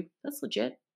bothers you, that's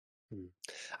legit. Mm.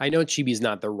 I know chibi is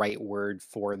not the right word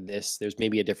for this. There's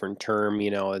maybe a different term,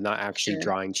 not actually Sure.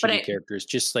 drawing But chibi I characters,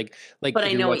 just like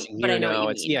if you're watching but I here know what now, you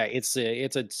it's mean. yeah, it's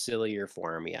a sillier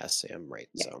form. Yes, I'm right.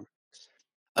 Yeah. So,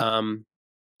 um,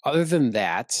 other than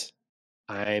that,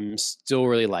 I'm still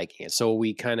really liking it. So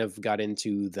we kind of got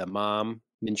into the mom,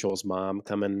 Minchell's mom,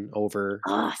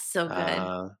 Oh, so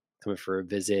good. uh, coming for a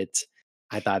visit.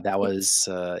 I thought that It's was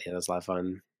that was a lot of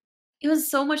fun. it was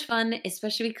so much fun,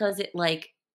 especially because it like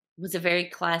was a very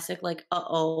classic like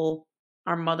uh-oh,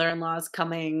 our mother-in-law's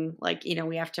coming, like,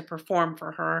 we have to perform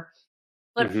for her.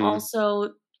 But Hmm.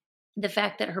 also the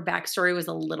fact that her backstory was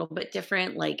a little bit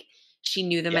different, like, she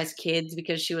knew them as Yes. kids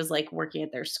because she was, like, working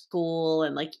at their school,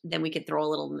 and, like, then we could throw a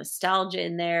little nostalgia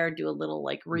in there, do a little,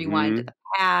 like, rewind to Hmm. the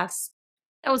past.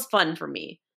 That was fun for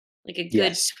me. Like, a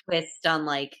good Yes. twist on,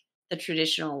 like, the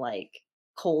traditional, like,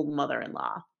 cold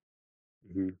mother-in-law.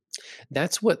 Mhm.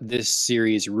 That's what this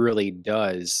series really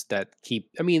does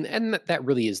I mean, and that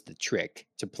really is the trick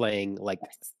to playing like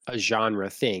Yes. a genre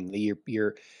thing. That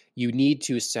you need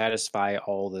to satisfy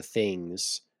all the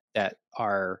things that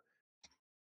are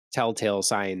telltale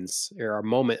signs or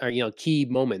key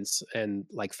moments and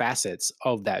like facets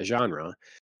of that genre,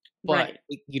 but Right.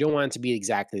 you don't want it to be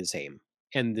exactly the same.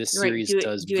 And this Right, series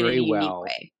does do it in a very unique well.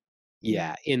 way. Mhm.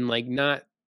 Yeah, in, like, not,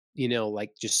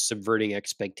 like, just subverting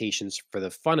expectations for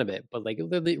the fun of it, but, like,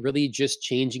 really just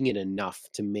changing it enough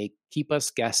to keep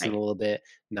us guessing a Right, little bit,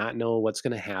 not know what's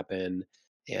gonna happen,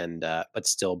 and, but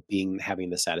still having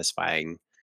the satisfying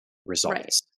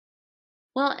right. results.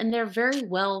 Well, and they're very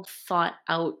well thought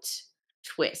out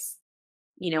twists,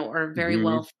 or very Mhm.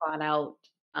 well thought out,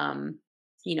 um,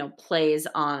 plays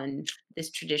on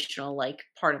this traditional like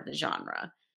part of the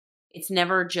genre. It's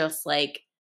never just like,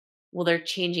 well, they're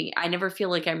changing. I never feel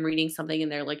like I'm reading something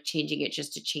and they're like changing it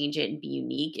just to change it and be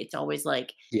unique. It's always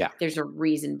like Yeah. there's a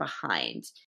reason behind.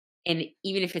 And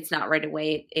even if it's not right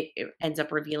away, it ends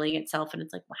up revealing itself. And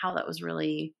it's like, wow, that was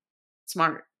really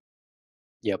smart.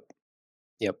 Yep.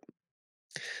 Yep.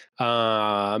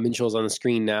 Minchell's on the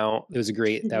screen now. That was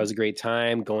a great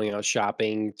time going out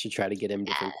shopping to try to get him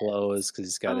different Yes. clothes because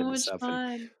he's got So it and much stuff, and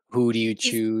fun. who do you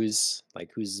He's choose?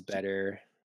 Like, who's better?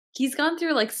 He's gone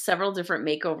through, like, several different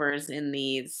makeovers in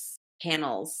these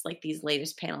panels, like, these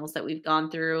latest panels that we've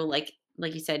gone through, like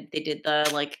you said, they did the,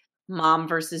 like, Mom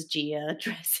versus Gia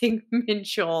dressing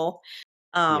Minchul,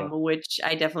 Yep. which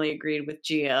I definitely agreed with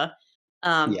Gia.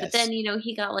 But Yes. then,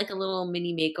 he got like a little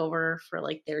mini makeover for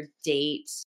like their date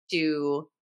too,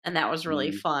 and that was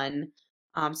really Mhm. fun.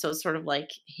 So it's sort of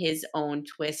like his own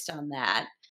twist on that.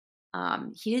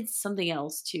 He did something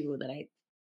else too that I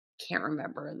can't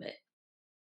remember that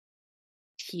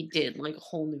he did like a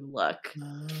whole new look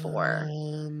for.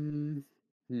 Um,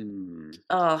 hmm.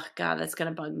 Oh god, that's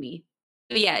gonna bug me.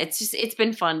 But yeah, it's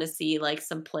been fun to see like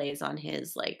some plays on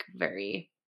his like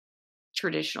very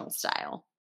traditional style.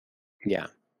 Yeah.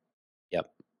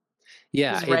 Yep.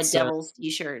 Yeah, His Red it's, Devils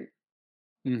t-shirt.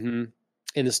 mhm.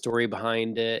 And the story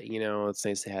behind it, it's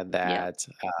nice to have Yep. that.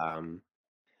 Um,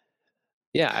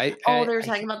 yeah, Oh, they were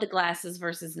talking about the glasses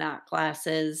versus not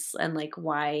glasses and like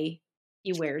why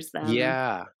he wears them.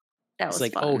 yeah. That It's was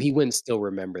like, "Oh, fun. he wouldn't still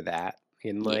remember that."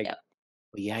 And like, Yeah.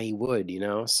 well, yeah, he would.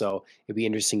 So it'd be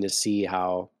interesting to see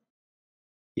how.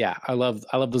 Yeah, I love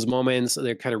those moments.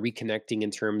 They're kind of reconnecting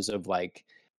in terms of like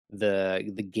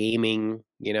the gaming,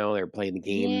 they're playing the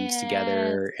games Yes.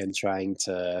 together and trying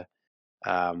to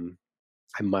um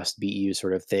I must beat you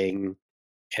sort of thing.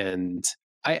 And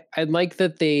I like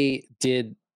that they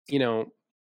did, you know,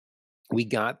 we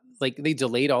got like they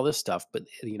delayed all this stuff, but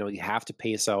you have to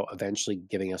pace out eventually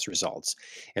giving us results.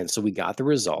 And so we got the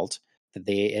result that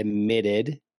they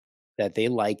admitted that they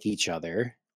like each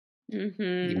other.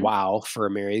 Mhm. Wow, for a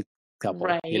married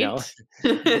couple, Right.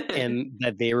 and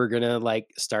that they were gonna like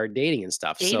start dating and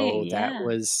stuff. Dating, So that yeah.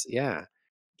 was, yeah,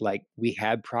 like we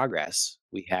had progress.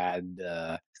 We had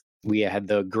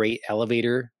the great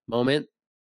elevator moment.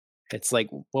 It's like,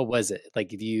 what was it?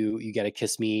 Like if you got to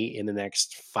kiss me in the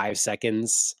next 5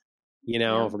 seconds, if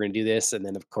Yep. we're gonna do this, and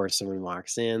then of course someone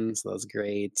walks in, so that's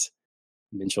great.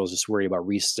 Mitchell's just worried about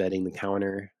resetting the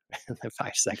counter at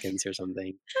 5 seconds or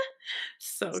something.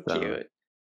 So So cute.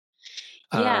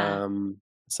 Yeah.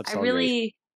 I stuff's all great.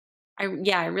 really I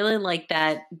really like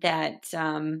that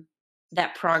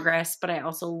progress, but I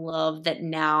also love that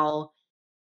now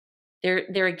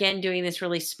they're again doing this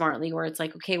really smartly where it's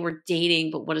like, okay, we're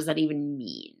dating, but what does that even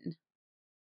mean?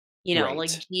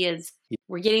 Like Right. Gia's Y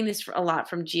we're getting this a lot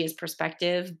from Gia's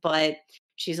perspective, but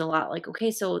she's a lot like,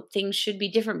 okay, so things should be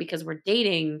different because we're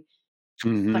dating,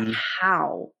 but Mhm.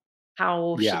 how?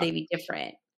 How should Yeah. they be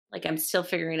different? Like I'm still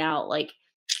figuring out like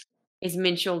is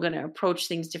Minchell going to approach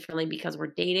things differently because we're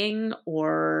dating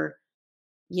or,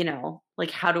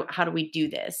 like how do we do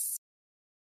this?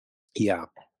 Yeah.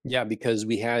 Yeah, because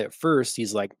we had at first,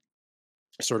 he's like,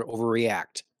 sort of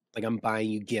overreact, like, "I'm buying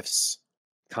you gifts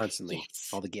constantly,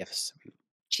 Yes. all the gifts."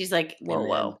 She's like, "Whoa, And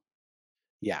then whoa."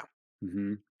 yeah.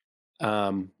 Mhm.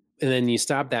 And then you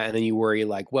stop that, and then you worry,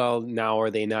 like, "Well, now are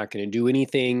they not gonna do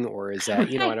anything, or is that"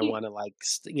 I don't Right. wanna, like,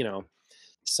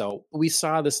 So, we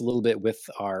saw this a little bit with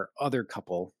our other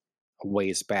couple a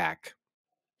ways back.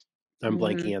 I'm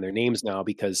blanking Mhm. on their names now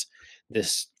because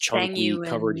this chunk Sang we you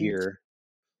covered here.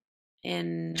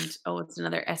 and oh, it's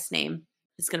another S name.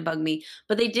 It's gonna bug me.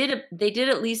 But they did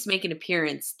at least make an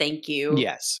appearance. Thank you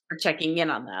Yes. for checking in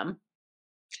on them.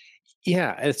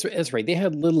 Yeah, that's right. They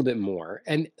had a little bit more,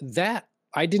 and that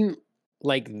I didn't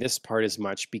like this part as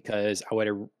much because I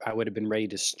would have been ready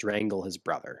to strangle his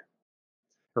brother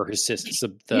or his sister,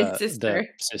 His the sister.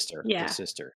 sister, his Yeah.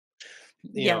 sister.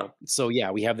 Yep. So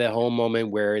yeah, we have that whole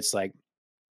moment where it's like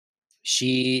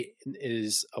she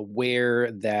is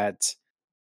aware that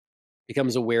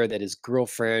becomes aware that his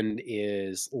girlfriend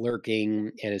is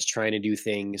lurking and is trying to do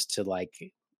things to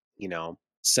like,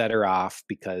 set her off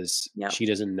because Yep. she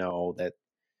doesn't know that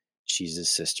she's his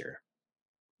sister.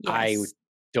 I Yes.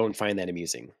 don't find that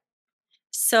amusing.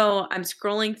 So I'm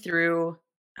scrolling through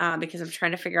because I'm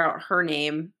trying to figure out her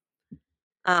name.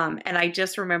 And I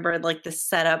just remembered like the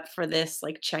setup for this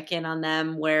like check in on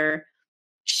them where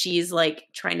she's like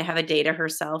trying to have a date of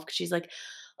herself 'cause she's like,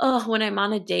 "Oh, when I'm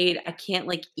on a date, I can't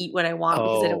like eat what I want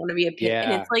because I don't Oh, want to be a pig."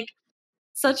 And yeah. it's like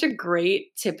such a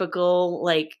great typical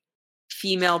like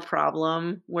female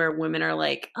problem where women are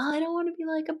like, "Oh, I don't want to be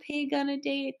like a pig on a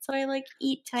date, so I like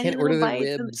eat tiny Can't little order the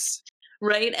bites." And ribs.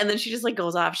 right? And then she just like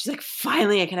goes off. She's like,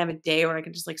 "Finally, I can have a day where I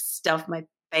can just like stuff my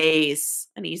face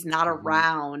and he's not Mhm,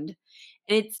 around."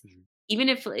 And it's mhm, even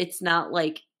if it's not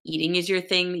like eating is your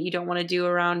thing that you don't want to do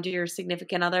around your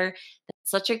significant other,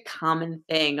 that's such a common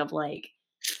thing of like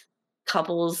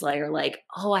couples like are like,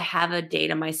 "Oh, I have a day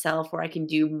to myself where I can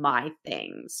do my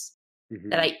things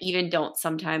that mhm, I even don't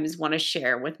sometimes want to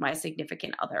share with my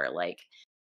significant other." Like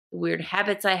the weird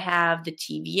habits I have, the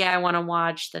TV I want to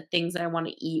watch, the things I want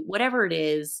to eat, whatever it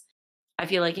is. I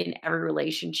feel like in every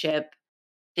relationship,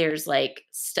 there's like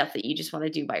stuff that you just want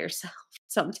to do by yourself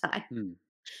sometimes. mm.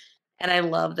 And I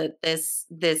love that this,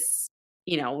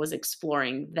 was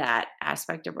exploring that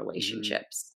aspect of Mhm.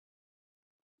 relationships.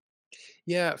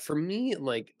 Yeah, for me,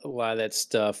 like, a lot of that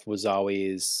stuff was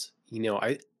always,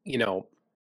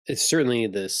 it's certainly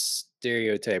the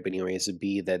stereotype anyways to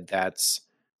be that that's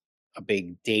a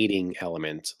big dating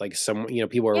element. Like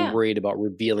people are Yeah, worried about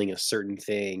revealing a certain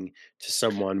thing to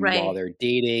someone while right, they're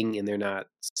dating and they're not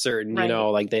certain, right.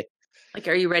 like they Like,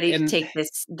 are you ready to and take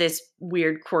this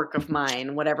weird quirk of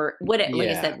mine, whatever like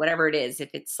I yeah, said, whatever it is, if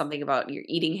it's something about your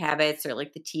eating habits or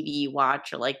like the TV you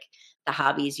watch or like the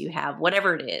hobbies you have,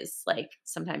 whatever it is, like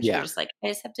sometimes you're yeah. just like, I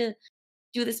just have to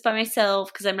do this by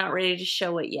myself because I'm not ready to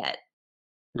show it yet.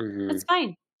 That's Mhm.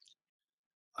 fine.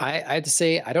 I had to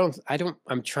say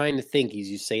I'm trying to think as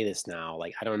you say this now,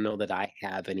 like I don't know that I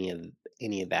have any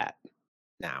of that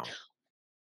now.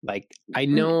 Like, I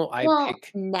know I Well,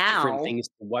 pick different now, things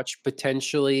to watch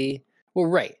potentially. Well,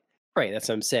 right, right, that's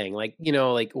what I'm saying. Like,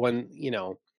 like when,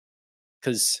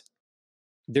 because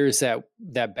there's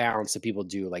that balance that people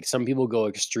do. Like, some people go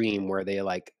extreme where they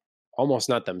like almost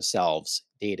not themselves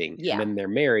dating, and yeah. then they're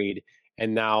married,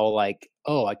 and now like,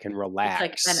 oh, I can It's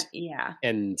like, relax. yeah.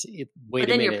 And But wait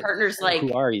a then your minute, partner's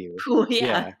who like, are you? "Who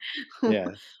yeah. Yeah, Who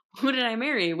yeah. who did I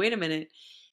marry? Wait a minute."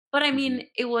 But I Hmm. mean,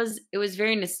 it was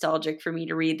very nostalgic for me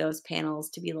to read those panels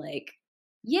to be like,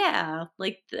 yeah,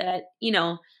 like that,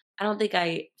 I don't think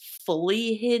I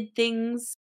fully hid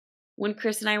things when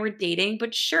Chris and I were dating,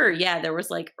 but sure, yeah, there was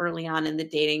like early on in the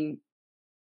dating,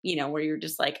 where you're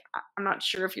just like, I'm not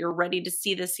sure if you're ready to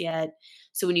see this yet.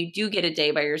 So when you do get a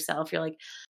day by yourself, you're like,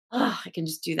 oh, I can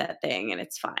just do that thing and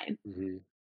it's fine." Hmm.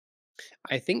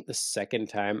 I think the second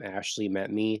time Ashley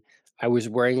met me, I was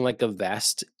wearing like a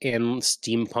vest and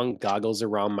steampunk goggles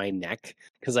around my neck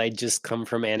because I just come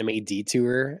from Anime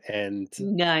Detour and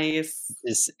Nice.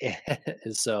 this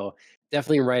so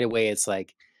definitely right away it's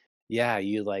like, yeah,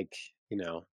 you like,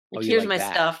 oh, Like, you here's like my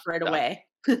that stuff right stuff. away.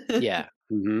 Yeah.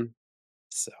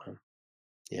 So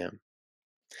yeah.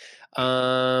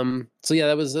 So yeah,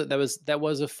 that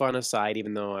was a fun aside,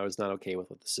 even though I was not okay with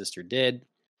what the sister did.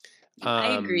 I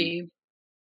Um, agree.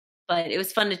 But it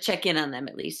was fun to check in on them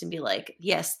at least and be like,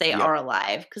 "Yes, they yep, are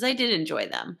alive," because I did enjoy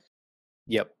them.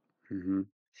 yep.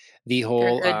 The They're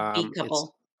a whole good B it's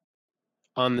couple.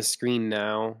 on the screen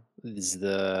now is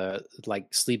the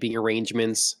like sleeping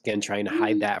arrangements, again trying to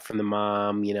hide Mm, that from the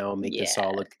mom, make this yeah.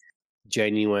 all look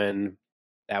genuine.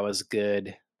 That was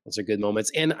good. Those are good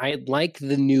moments. And I like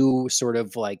the new sort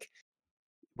of like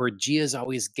where Gia's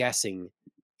always guessing,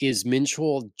 is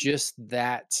Minchul just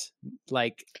that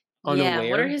like Yeah,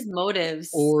 what are unaware? his motives?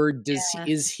 Or Yeah,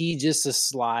 is he just a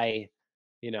sly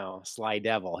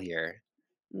devil here?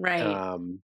 right.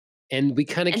 Um, and we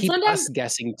kinda And keep sometimes us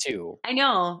guessing too. I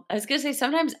know, I was gonna say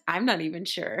sometimes I'm not even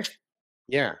sure.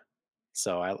 Yeah.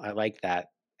 So I like that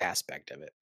aspect of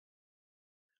it.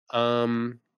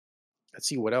 Um, let's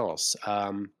see what else.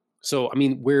 So I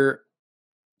mean, where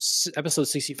episode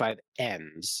 65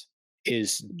 ends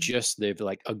is Mhm. just they've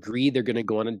like agreed they're gonna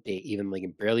go on a date, even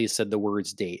like barely said the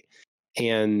words date.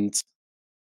 And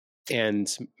and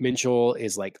Minchell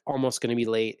is like almost gonna be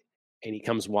late and he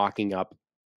comes walking up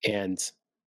and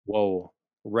whoa,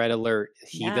 red alert,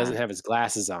 he Yeah, doesn't have his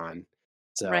glasses on.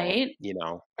 So, right?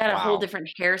 Got a whole wow. different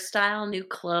hairstyle, new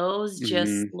clothes,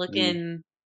 just Mhm. looking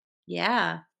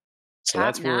yeah, So top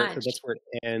that's where notch.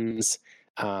 it ends.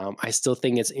 I still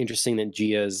think it's interesting that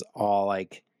Gia's all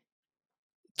like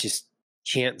just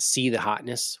can't see the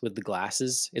hotness with the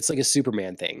glasses. It's like a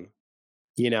Superman thing,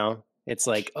 you know? It's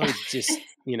like, oh, just,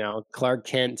 Clark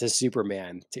Kent to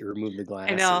Superman to remove the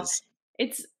I know. glasses.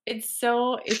 It's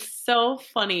so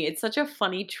funny. It's such a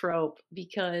funny trope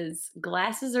because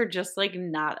glasses are just like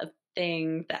not a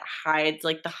thing that hides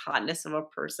like the hotness of a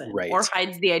person or Right.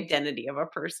 hides the identity of a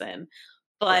person.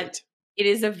 But Right. it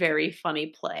is a very funny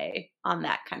play on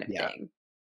that kind of Yeah. thing.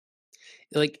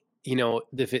 Like,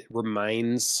 if it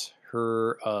reminds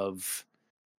her of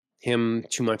him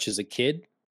too much as a kid,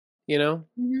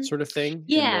 Mhm. sort of thing.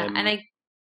 And Yeah, and then,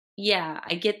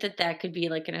 I get that that could be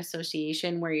like an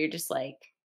association where you're just like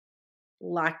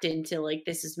locked into like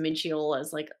this is Minchiel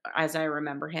as like as I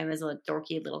remember him as a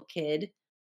dorky little kid.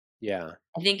 yeah.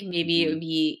 I think maybe it Hmm. would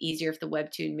be easier if the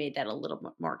webtoon made that a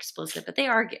little more explicit, but they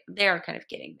are kind of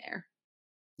getting there.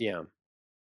 Yeah.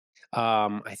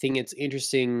 I think it's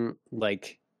interesting,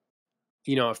 like,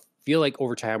 I feel like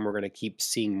over time we're gonna keep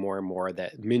seeing more and more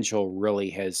that Minchell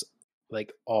really has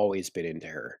like always been into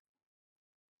her,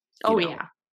 you Oh know, yeah.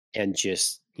 and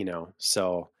just,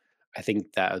 so I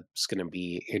think that's gonna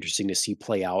be interesting to see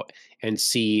play out and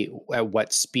see at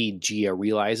what speed Gia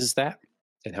realizes that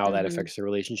and how that Mhm. affects the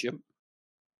relationship.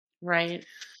 Right.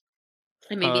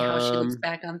 And maybe how she looks Um,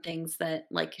 back on things that,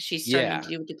 like, she's starting to yeah.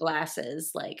 do with the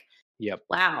glasses, like, Yep.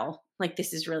 wow, like,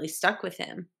 this is really stuck with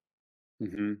him.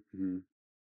 Mhm, mhm.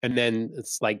 And then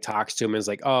it's like talks to him and is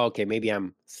like, "Oh, okay, maybe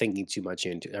I'm reading too much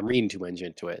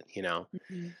into it, you know,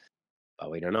 Mhm.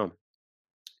 but we don't know."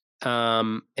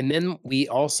 And then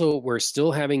we're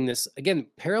still having this again,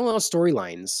 parallel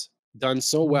storylines done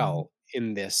so Mhm. well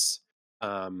in this.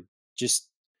 Just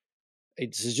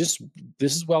it's just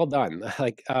this is well done.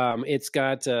 Like, it's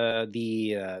got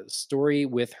the story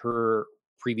with her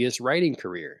previous writing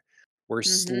career. We're Mhm.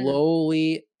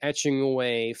 slowly etching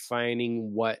away,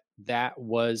 finding what that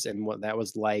was and what that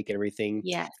was like and everything.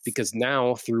 Yes. Because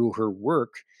now, through her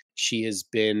work, she has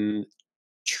been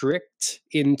tricked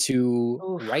into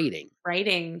Oof. writing.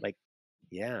 Writing. Like,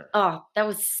 yeah. Oh, that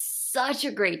was such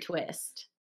a great twist.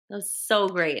 That was so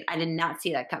great. I did not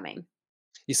see that coming.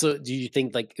 So, do you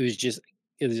think like it was just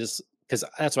because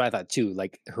that's what I thought too.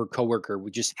 Like her coworker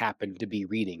would just happen to be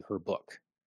reading her book,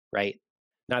 right?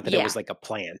 Not that it was Yeah. like a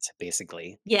plant,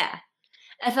 basically. Yeah.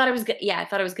 I thought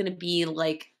it was gonna be,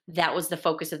 like, that was the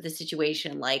focus of the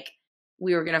situation, like,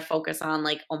 we were gonna focus on,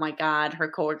 like, "Oh my god,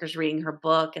 her coworker's reading her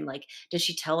book," and, like, does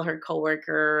she tell her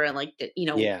coworker, and, like,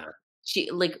 Yeah. she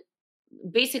like,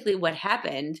 basically what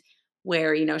happened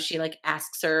where, she, like,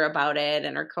 asks her about it,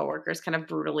 and her coworker's kind of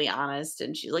brutally honest,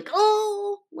 and she's like,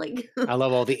 "Oh," like I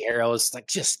love all the arrows like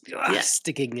just yeah.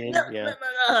 sticking in. Yeah.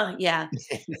 Yeah.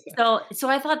 So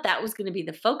I thought that was gonna be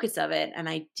the focus of it, and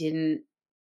I didn't,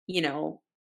 you know,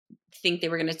 think they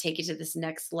were gonna take it to this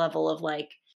next level of,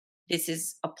 like, this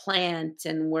is a plant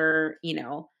and we're,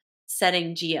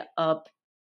 setting Gia up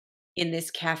in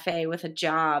this cafe with a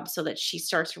job so that she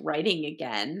starts writing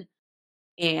again,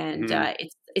 and, Mhm.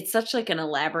 it's such, like, an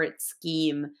elaborate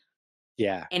scheme,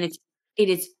 Yeah. and it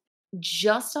is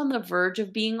just on the verge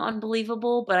of being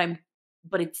unbelievable,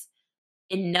 but it's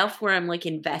enough where I'm, like,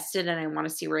 invested and I wanna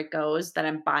see where it goes that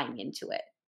I'm buying into it.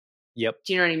 Yep.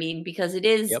 Do you know what I mean? Because it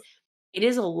Yep.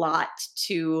 is a lot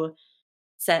to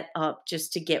set up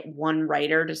just to get one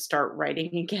writer to start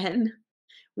writing again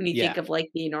when you think Yeah. of, like,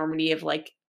 the enormity of,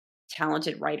 like,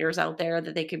 talented writers out there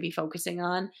that they could be focusing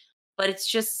on, but it's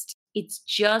just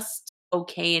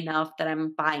okay enough that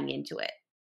I'm buying into it,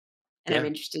 and I'm Yeah.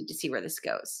 interested to see where this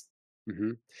goes.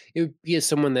 Mhm. It would be as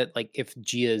someone that like if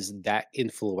Gia is that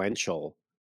influential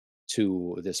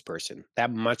to this person,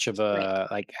 that much of Right, a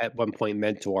like at one point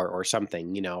mentor or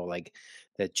something, like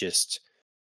that just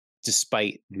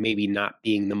despite maybe not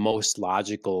being the most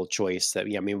logical choice that,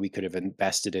 yeah, maybe we could have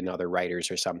invested in other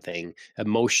writers or something.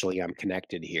 Emotionally, I'm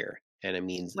connected here, and it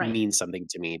right, means something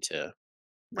to me to,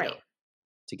 you know, right.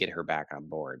 to get her back on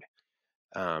board.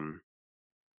 Um,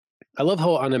 I love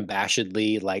how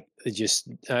unabashedly, like, it just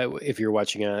if you're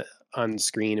watching on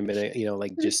screen a minute,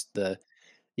 like just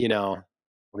you know,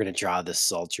 we're gonna draw this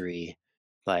sultry,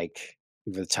 like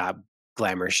over the top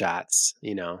glamour shots.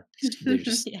 They're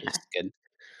Yeah, just good.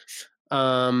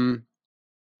 Um,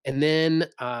 and then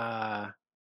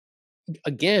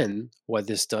again, what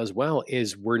this does well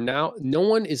is we're now no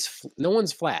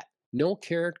one's flat. No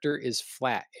character is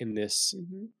flat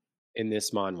mhm, in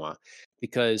this manhwa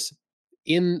because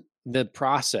in the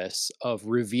process of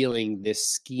revealing this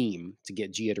scheme to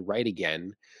get Gia to write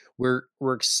again, we're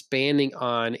expanding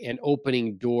on and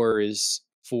opening doors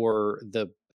for the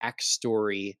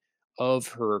backstory of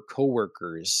her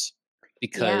coworkers yeah,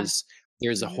 because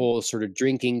there's a mhm, whole sort of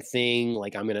drinking thing.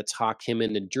 Like I'm going to talk him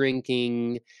into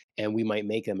drinking, and we might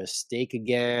make a mistake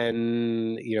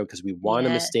again, because we want a yeah,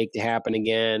 mistake to happen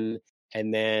again,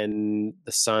 and then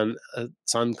the son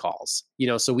calls,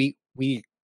 so we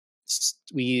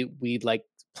like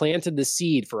planted the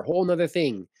seed for a whole nother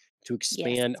thing to yes,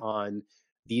 expand on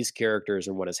these characters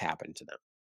and what has happened to them.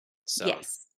 So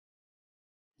yes.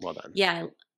 well done. Yeah,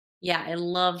 yeah, I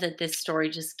love that this story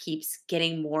just keeps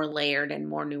getting more layered and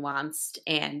more nuanced,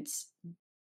 and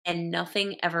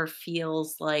nothing ever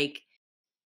feels like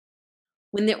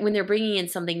when they're bringing in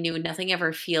something new, nothing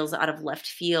ever feels out of left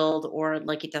field or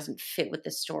like it doesn't fit with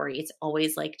the story. It's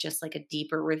always like just like a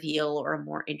deeper reveal or a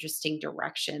more interesting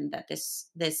direction that this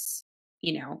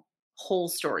whole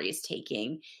story is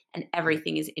taking, and Yep.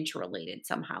 everything is interrelated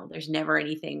somehow. There's never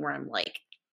anything where I'm like,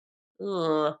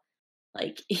 ugh,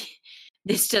 like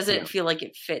this doesn't Yeah. feel like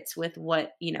it fits with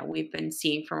what we've been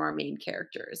seeing from our main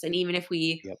characters. And even if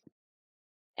we Yep.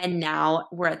 and now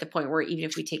we're at the point where even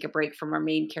if we take a break from our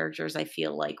main characters, I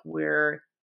feel like we're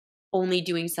only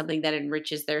doing something that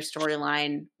enriches their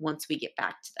storyline once we get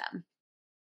back to them.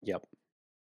 Yep.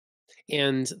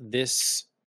 And this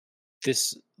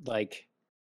like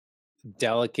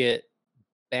delicate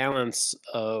balance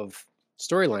of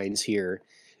storylines here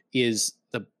is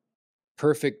the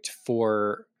perfect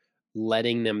for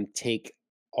letting them take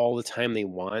all the time they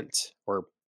want, or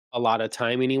a lot of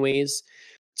time anyways,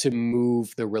 to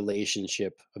move the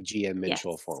relationship of Gia and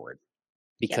Mitchell Yes. forward.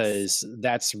 Yes. Because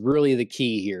that's really the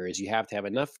key here is you have to have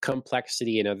enough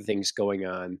complexity and other things going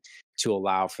on to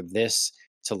allow for this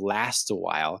to last a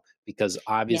while, because Yes.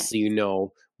 obviously,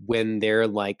 when they're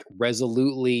like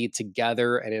resolutely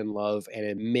together and in love and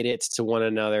admit it to one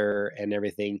another and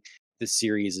everything, the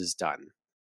series is done, you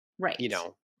Right.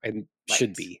 know, and should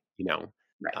Right. be.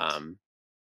 Right. Um,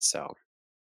 so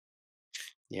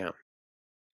yeah.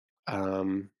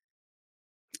 Um,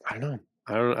 I don't know.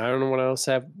 I don't know what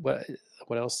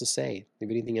else to say.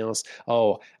 Maybe anything else.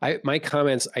 Oh, I my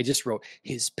comments, I just wrote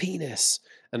his penis.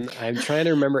 And I'm trying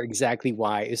to remember exactly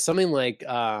why. It's something like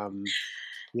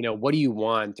what do you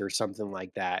want or something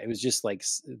like that. It was just like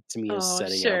to me is Oh,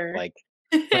 setting up sure. like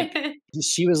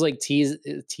she was like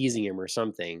teasing him or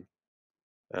something.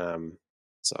 Um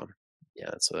so yeah,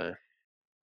 that's yeah,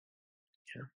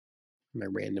 my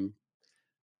random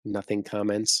nothing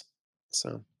comments.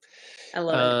 So I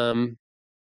love it. um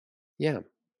yeah,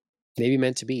 maybe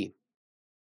meant to be.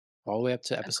 All the way up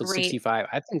to A episode great 65.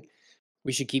 I think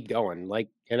we should keep going. Like,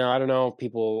 I don't know if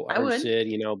people I are would.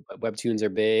 interested, but webtoons are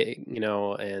big,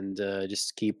 and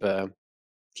just keep on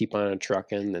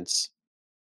trucking. It's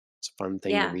a fun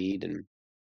thing to Yeah. read. And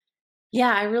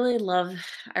Yeah, I really love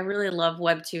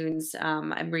webtoons.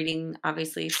 I'm reading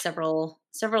obviously several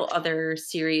other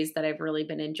series that I've really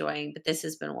been enjoying, but this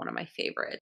has been one of my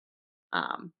favorites.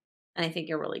 Um, and I think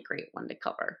a really great one to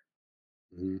cover.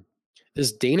 mhm.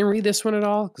 Does Dana read this one at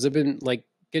all? Because I've been like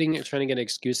trying to get an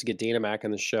excuse to get Dana back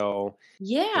on the show.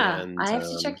 Yeah, And I have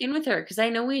to check in with her because I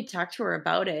know we had talked to her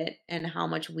about it and how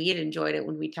much we had enjoyed it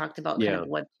when we talked about kind of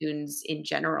yeah. webtoons in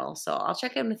general. So I'll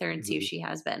check in with her and see if Mhm. she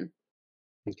has been.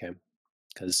 Okay.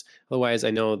 Because otherwise,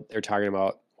 I know they're talking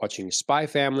about watching Spy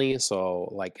Family. So,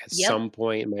 like, at Yep. some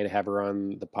point, might have her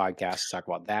on the podcast to talk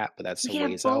about that, but that's We some could have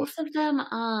ways out. both of them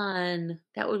on.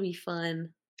 That would be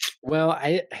fun. Well,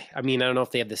 I mean, I don't know if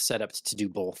they have the setup to do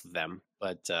both of them,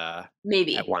 but, at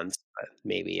Maybe. once, but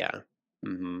maybe, yeah.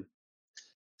 Mhm.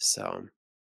 So,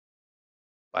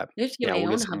 but, We have to get yeah, my we'll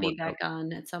get own something hubby worked back out.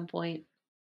 on at some point.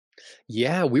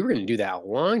 Yeah, we were gonna do that a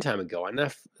long time ago, and I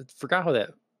forgot how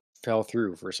that fell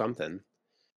through for something.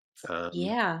 Um,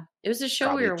 Yeah. It was a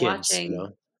show we Probably were kids,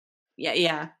 watching. Yeah,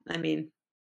 yeah. I mean,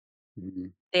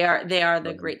 Mhm. they are the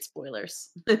Um, great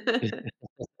spoilers.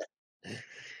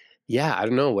 yeah, I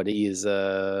don't know what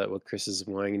Chris is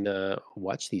wanting to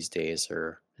watch these days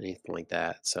or anything like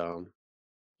that, so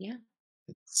Yeah.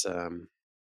 it's,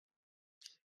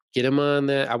 get him on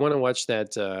that. I wanna watch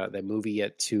that movie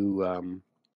yet too,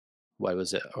 what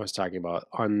was it I was talking about?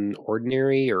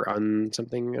 Unordinary or Un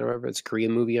something or whatever, it's a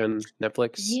Korean movie on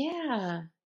Netflix. Yeah.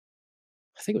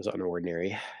 I think it was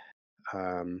Unordinary.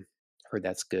 Um, Heard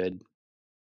that's good.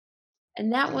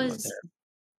 And that But was there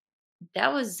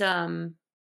that was God,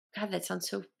 that sounds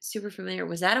so super familiar.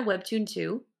 Was that a webtoon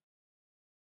too?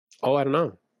 Oh, I don't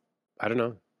know. I don't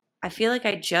know. I feel like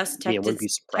I just I mean, I wouldn't be texted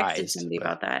surprised, somebody but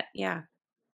about that. Yeah.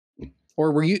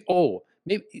 or were you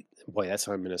maybe boy, that's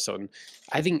why I'm Minnesotan.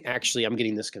 I think actually I'm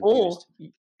getting this Oh. confused.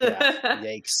 Yeah,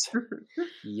 yikes.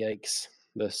 Yikes.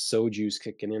 The soju's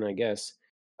kicking in, I guess.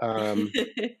 Um,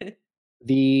 It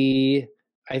the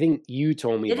I think you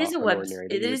told me about Unordinary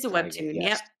that it you were is a trying to get, webtoon.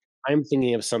 yes. Yep. I'm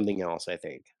thinking of something else, I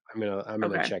think. I'm gonna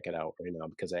Okay. check it out right now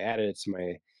because I added it to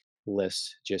my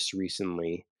list just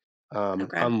recently.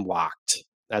 Okay. Unlocked.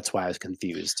 That's why I was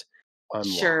confused.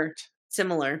 Sure. Unlocked.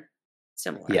 Similar.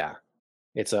 Similar. Yeah.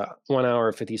 It's a 1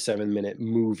 hour, 57-minute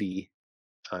movie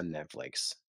on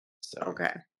Netflix. So,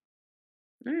 Okay.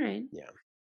 All right. yeah.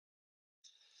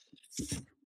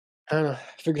 I don't know,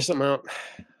 figure something out.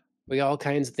 We got all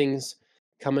kinds of things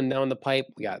coming down the pipe.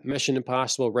 We got Mission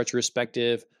Impossible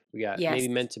retrospective. We got maybe Yes.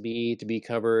 meant to be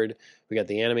covered. We got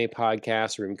the anime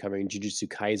podcast. We're gonna be covering Jujutsu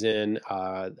Kaisen.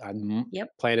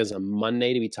 Yep. Plan is on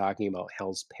Monday to be talking about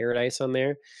Hell's Paradise on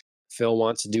there. Phil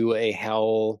wants to do a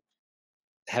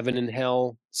heaven and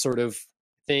hell sort of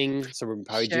thing. So we're gonna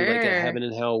probably do like a Sure. heaven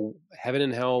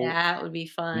and hell That would be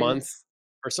fun. month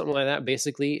or something like that,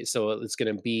 basically. So it's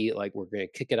gonna be like we're gonna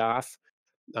kick it off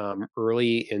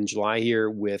early in July here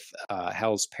with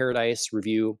Hell's Paradise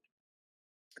review.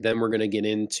 Then we're going to get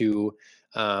into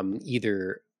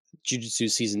either Jujutsu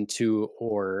season 2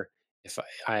 or if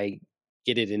I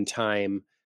get it in time,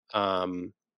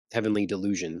 um, Heavenly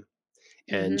Delusion.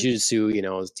 And Mhm.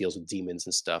 Jujutsu, deals with demons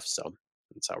and stuff. So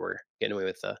that's how we're getting away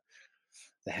with the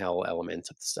hell element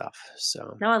of the stuff.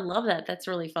 So No, I love that. That's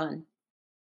really fun.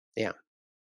 yeah.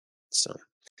 So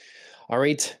All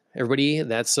right, everybody,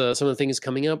 that's some of the things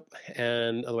coming up.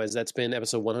 And otherwise, that's been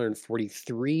episode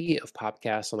 143 of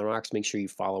Popcast on the Rocks. Make sure you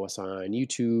follow us on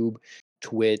YouTube,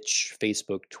 Twitch,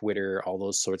 Facebook, Twitter, all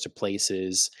those sorts of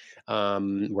places. We're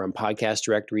on podcast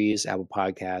directories, Apple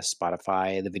Podcasts,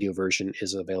 Spotify. The video version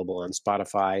is available on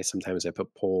Spotify. Sometimes I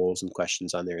put polls and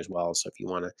questions on there as well. So if you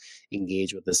want to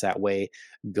engage with us that way,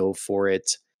 go for it.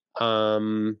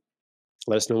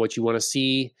 Let us know what you want to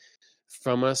see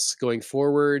from us going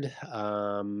forward.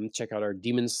 Check out our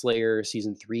Demon Slayer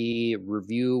season 3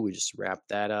 review. We just wrapped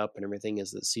that up and everything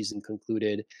as the season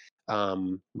concluded.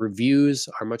 Reviews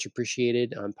are much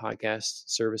appreciated on podcast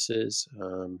services,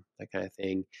 that kind of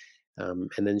thing.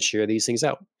 And then share these things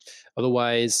out.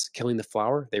 Otherwise, Killing the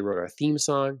Flower, they wrote our theme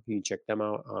song. You can check them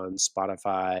out on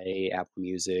Spotify, Apple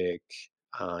Music,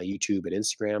 YouTube, and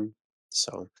Instagram.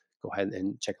 So go ahead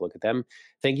and check a look at them.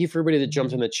 Thank you for everybody that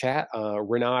jumped in the chat.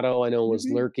 Renato, I know, was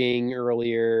Mhm. lurking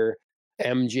earlier.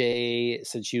 MJ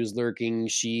said she was lurking.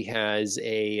 She has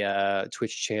a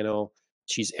Twitch channel.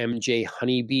 She's MJ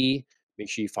Honeybee. Make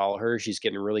sure you follow her. She's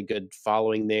getting a really good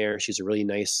following there. She's a really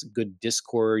nice, good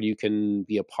Discord you can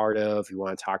be a part of if you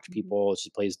want to talk to people. She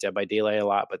plays Dead by Daylight a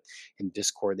lot, but in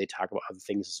Discord they talk about other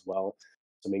things as well.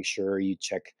 So make sure you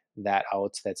check that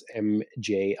out. That's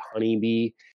MJ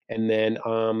Honeybee. And then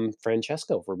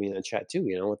Francesco for being in the chat too,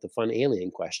 with the fun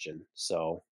alien question.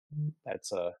 So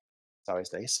that's it's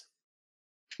always nice.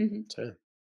 So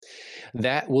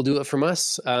that will do it from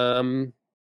us. Andrea,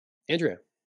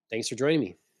 thanks for joining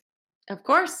me. Of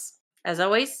course. As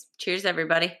always, cheers,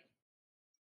 everybody.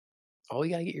 Oh,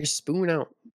 you gotta get your spoon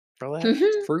out for all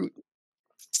that fruit.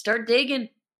 Start digging.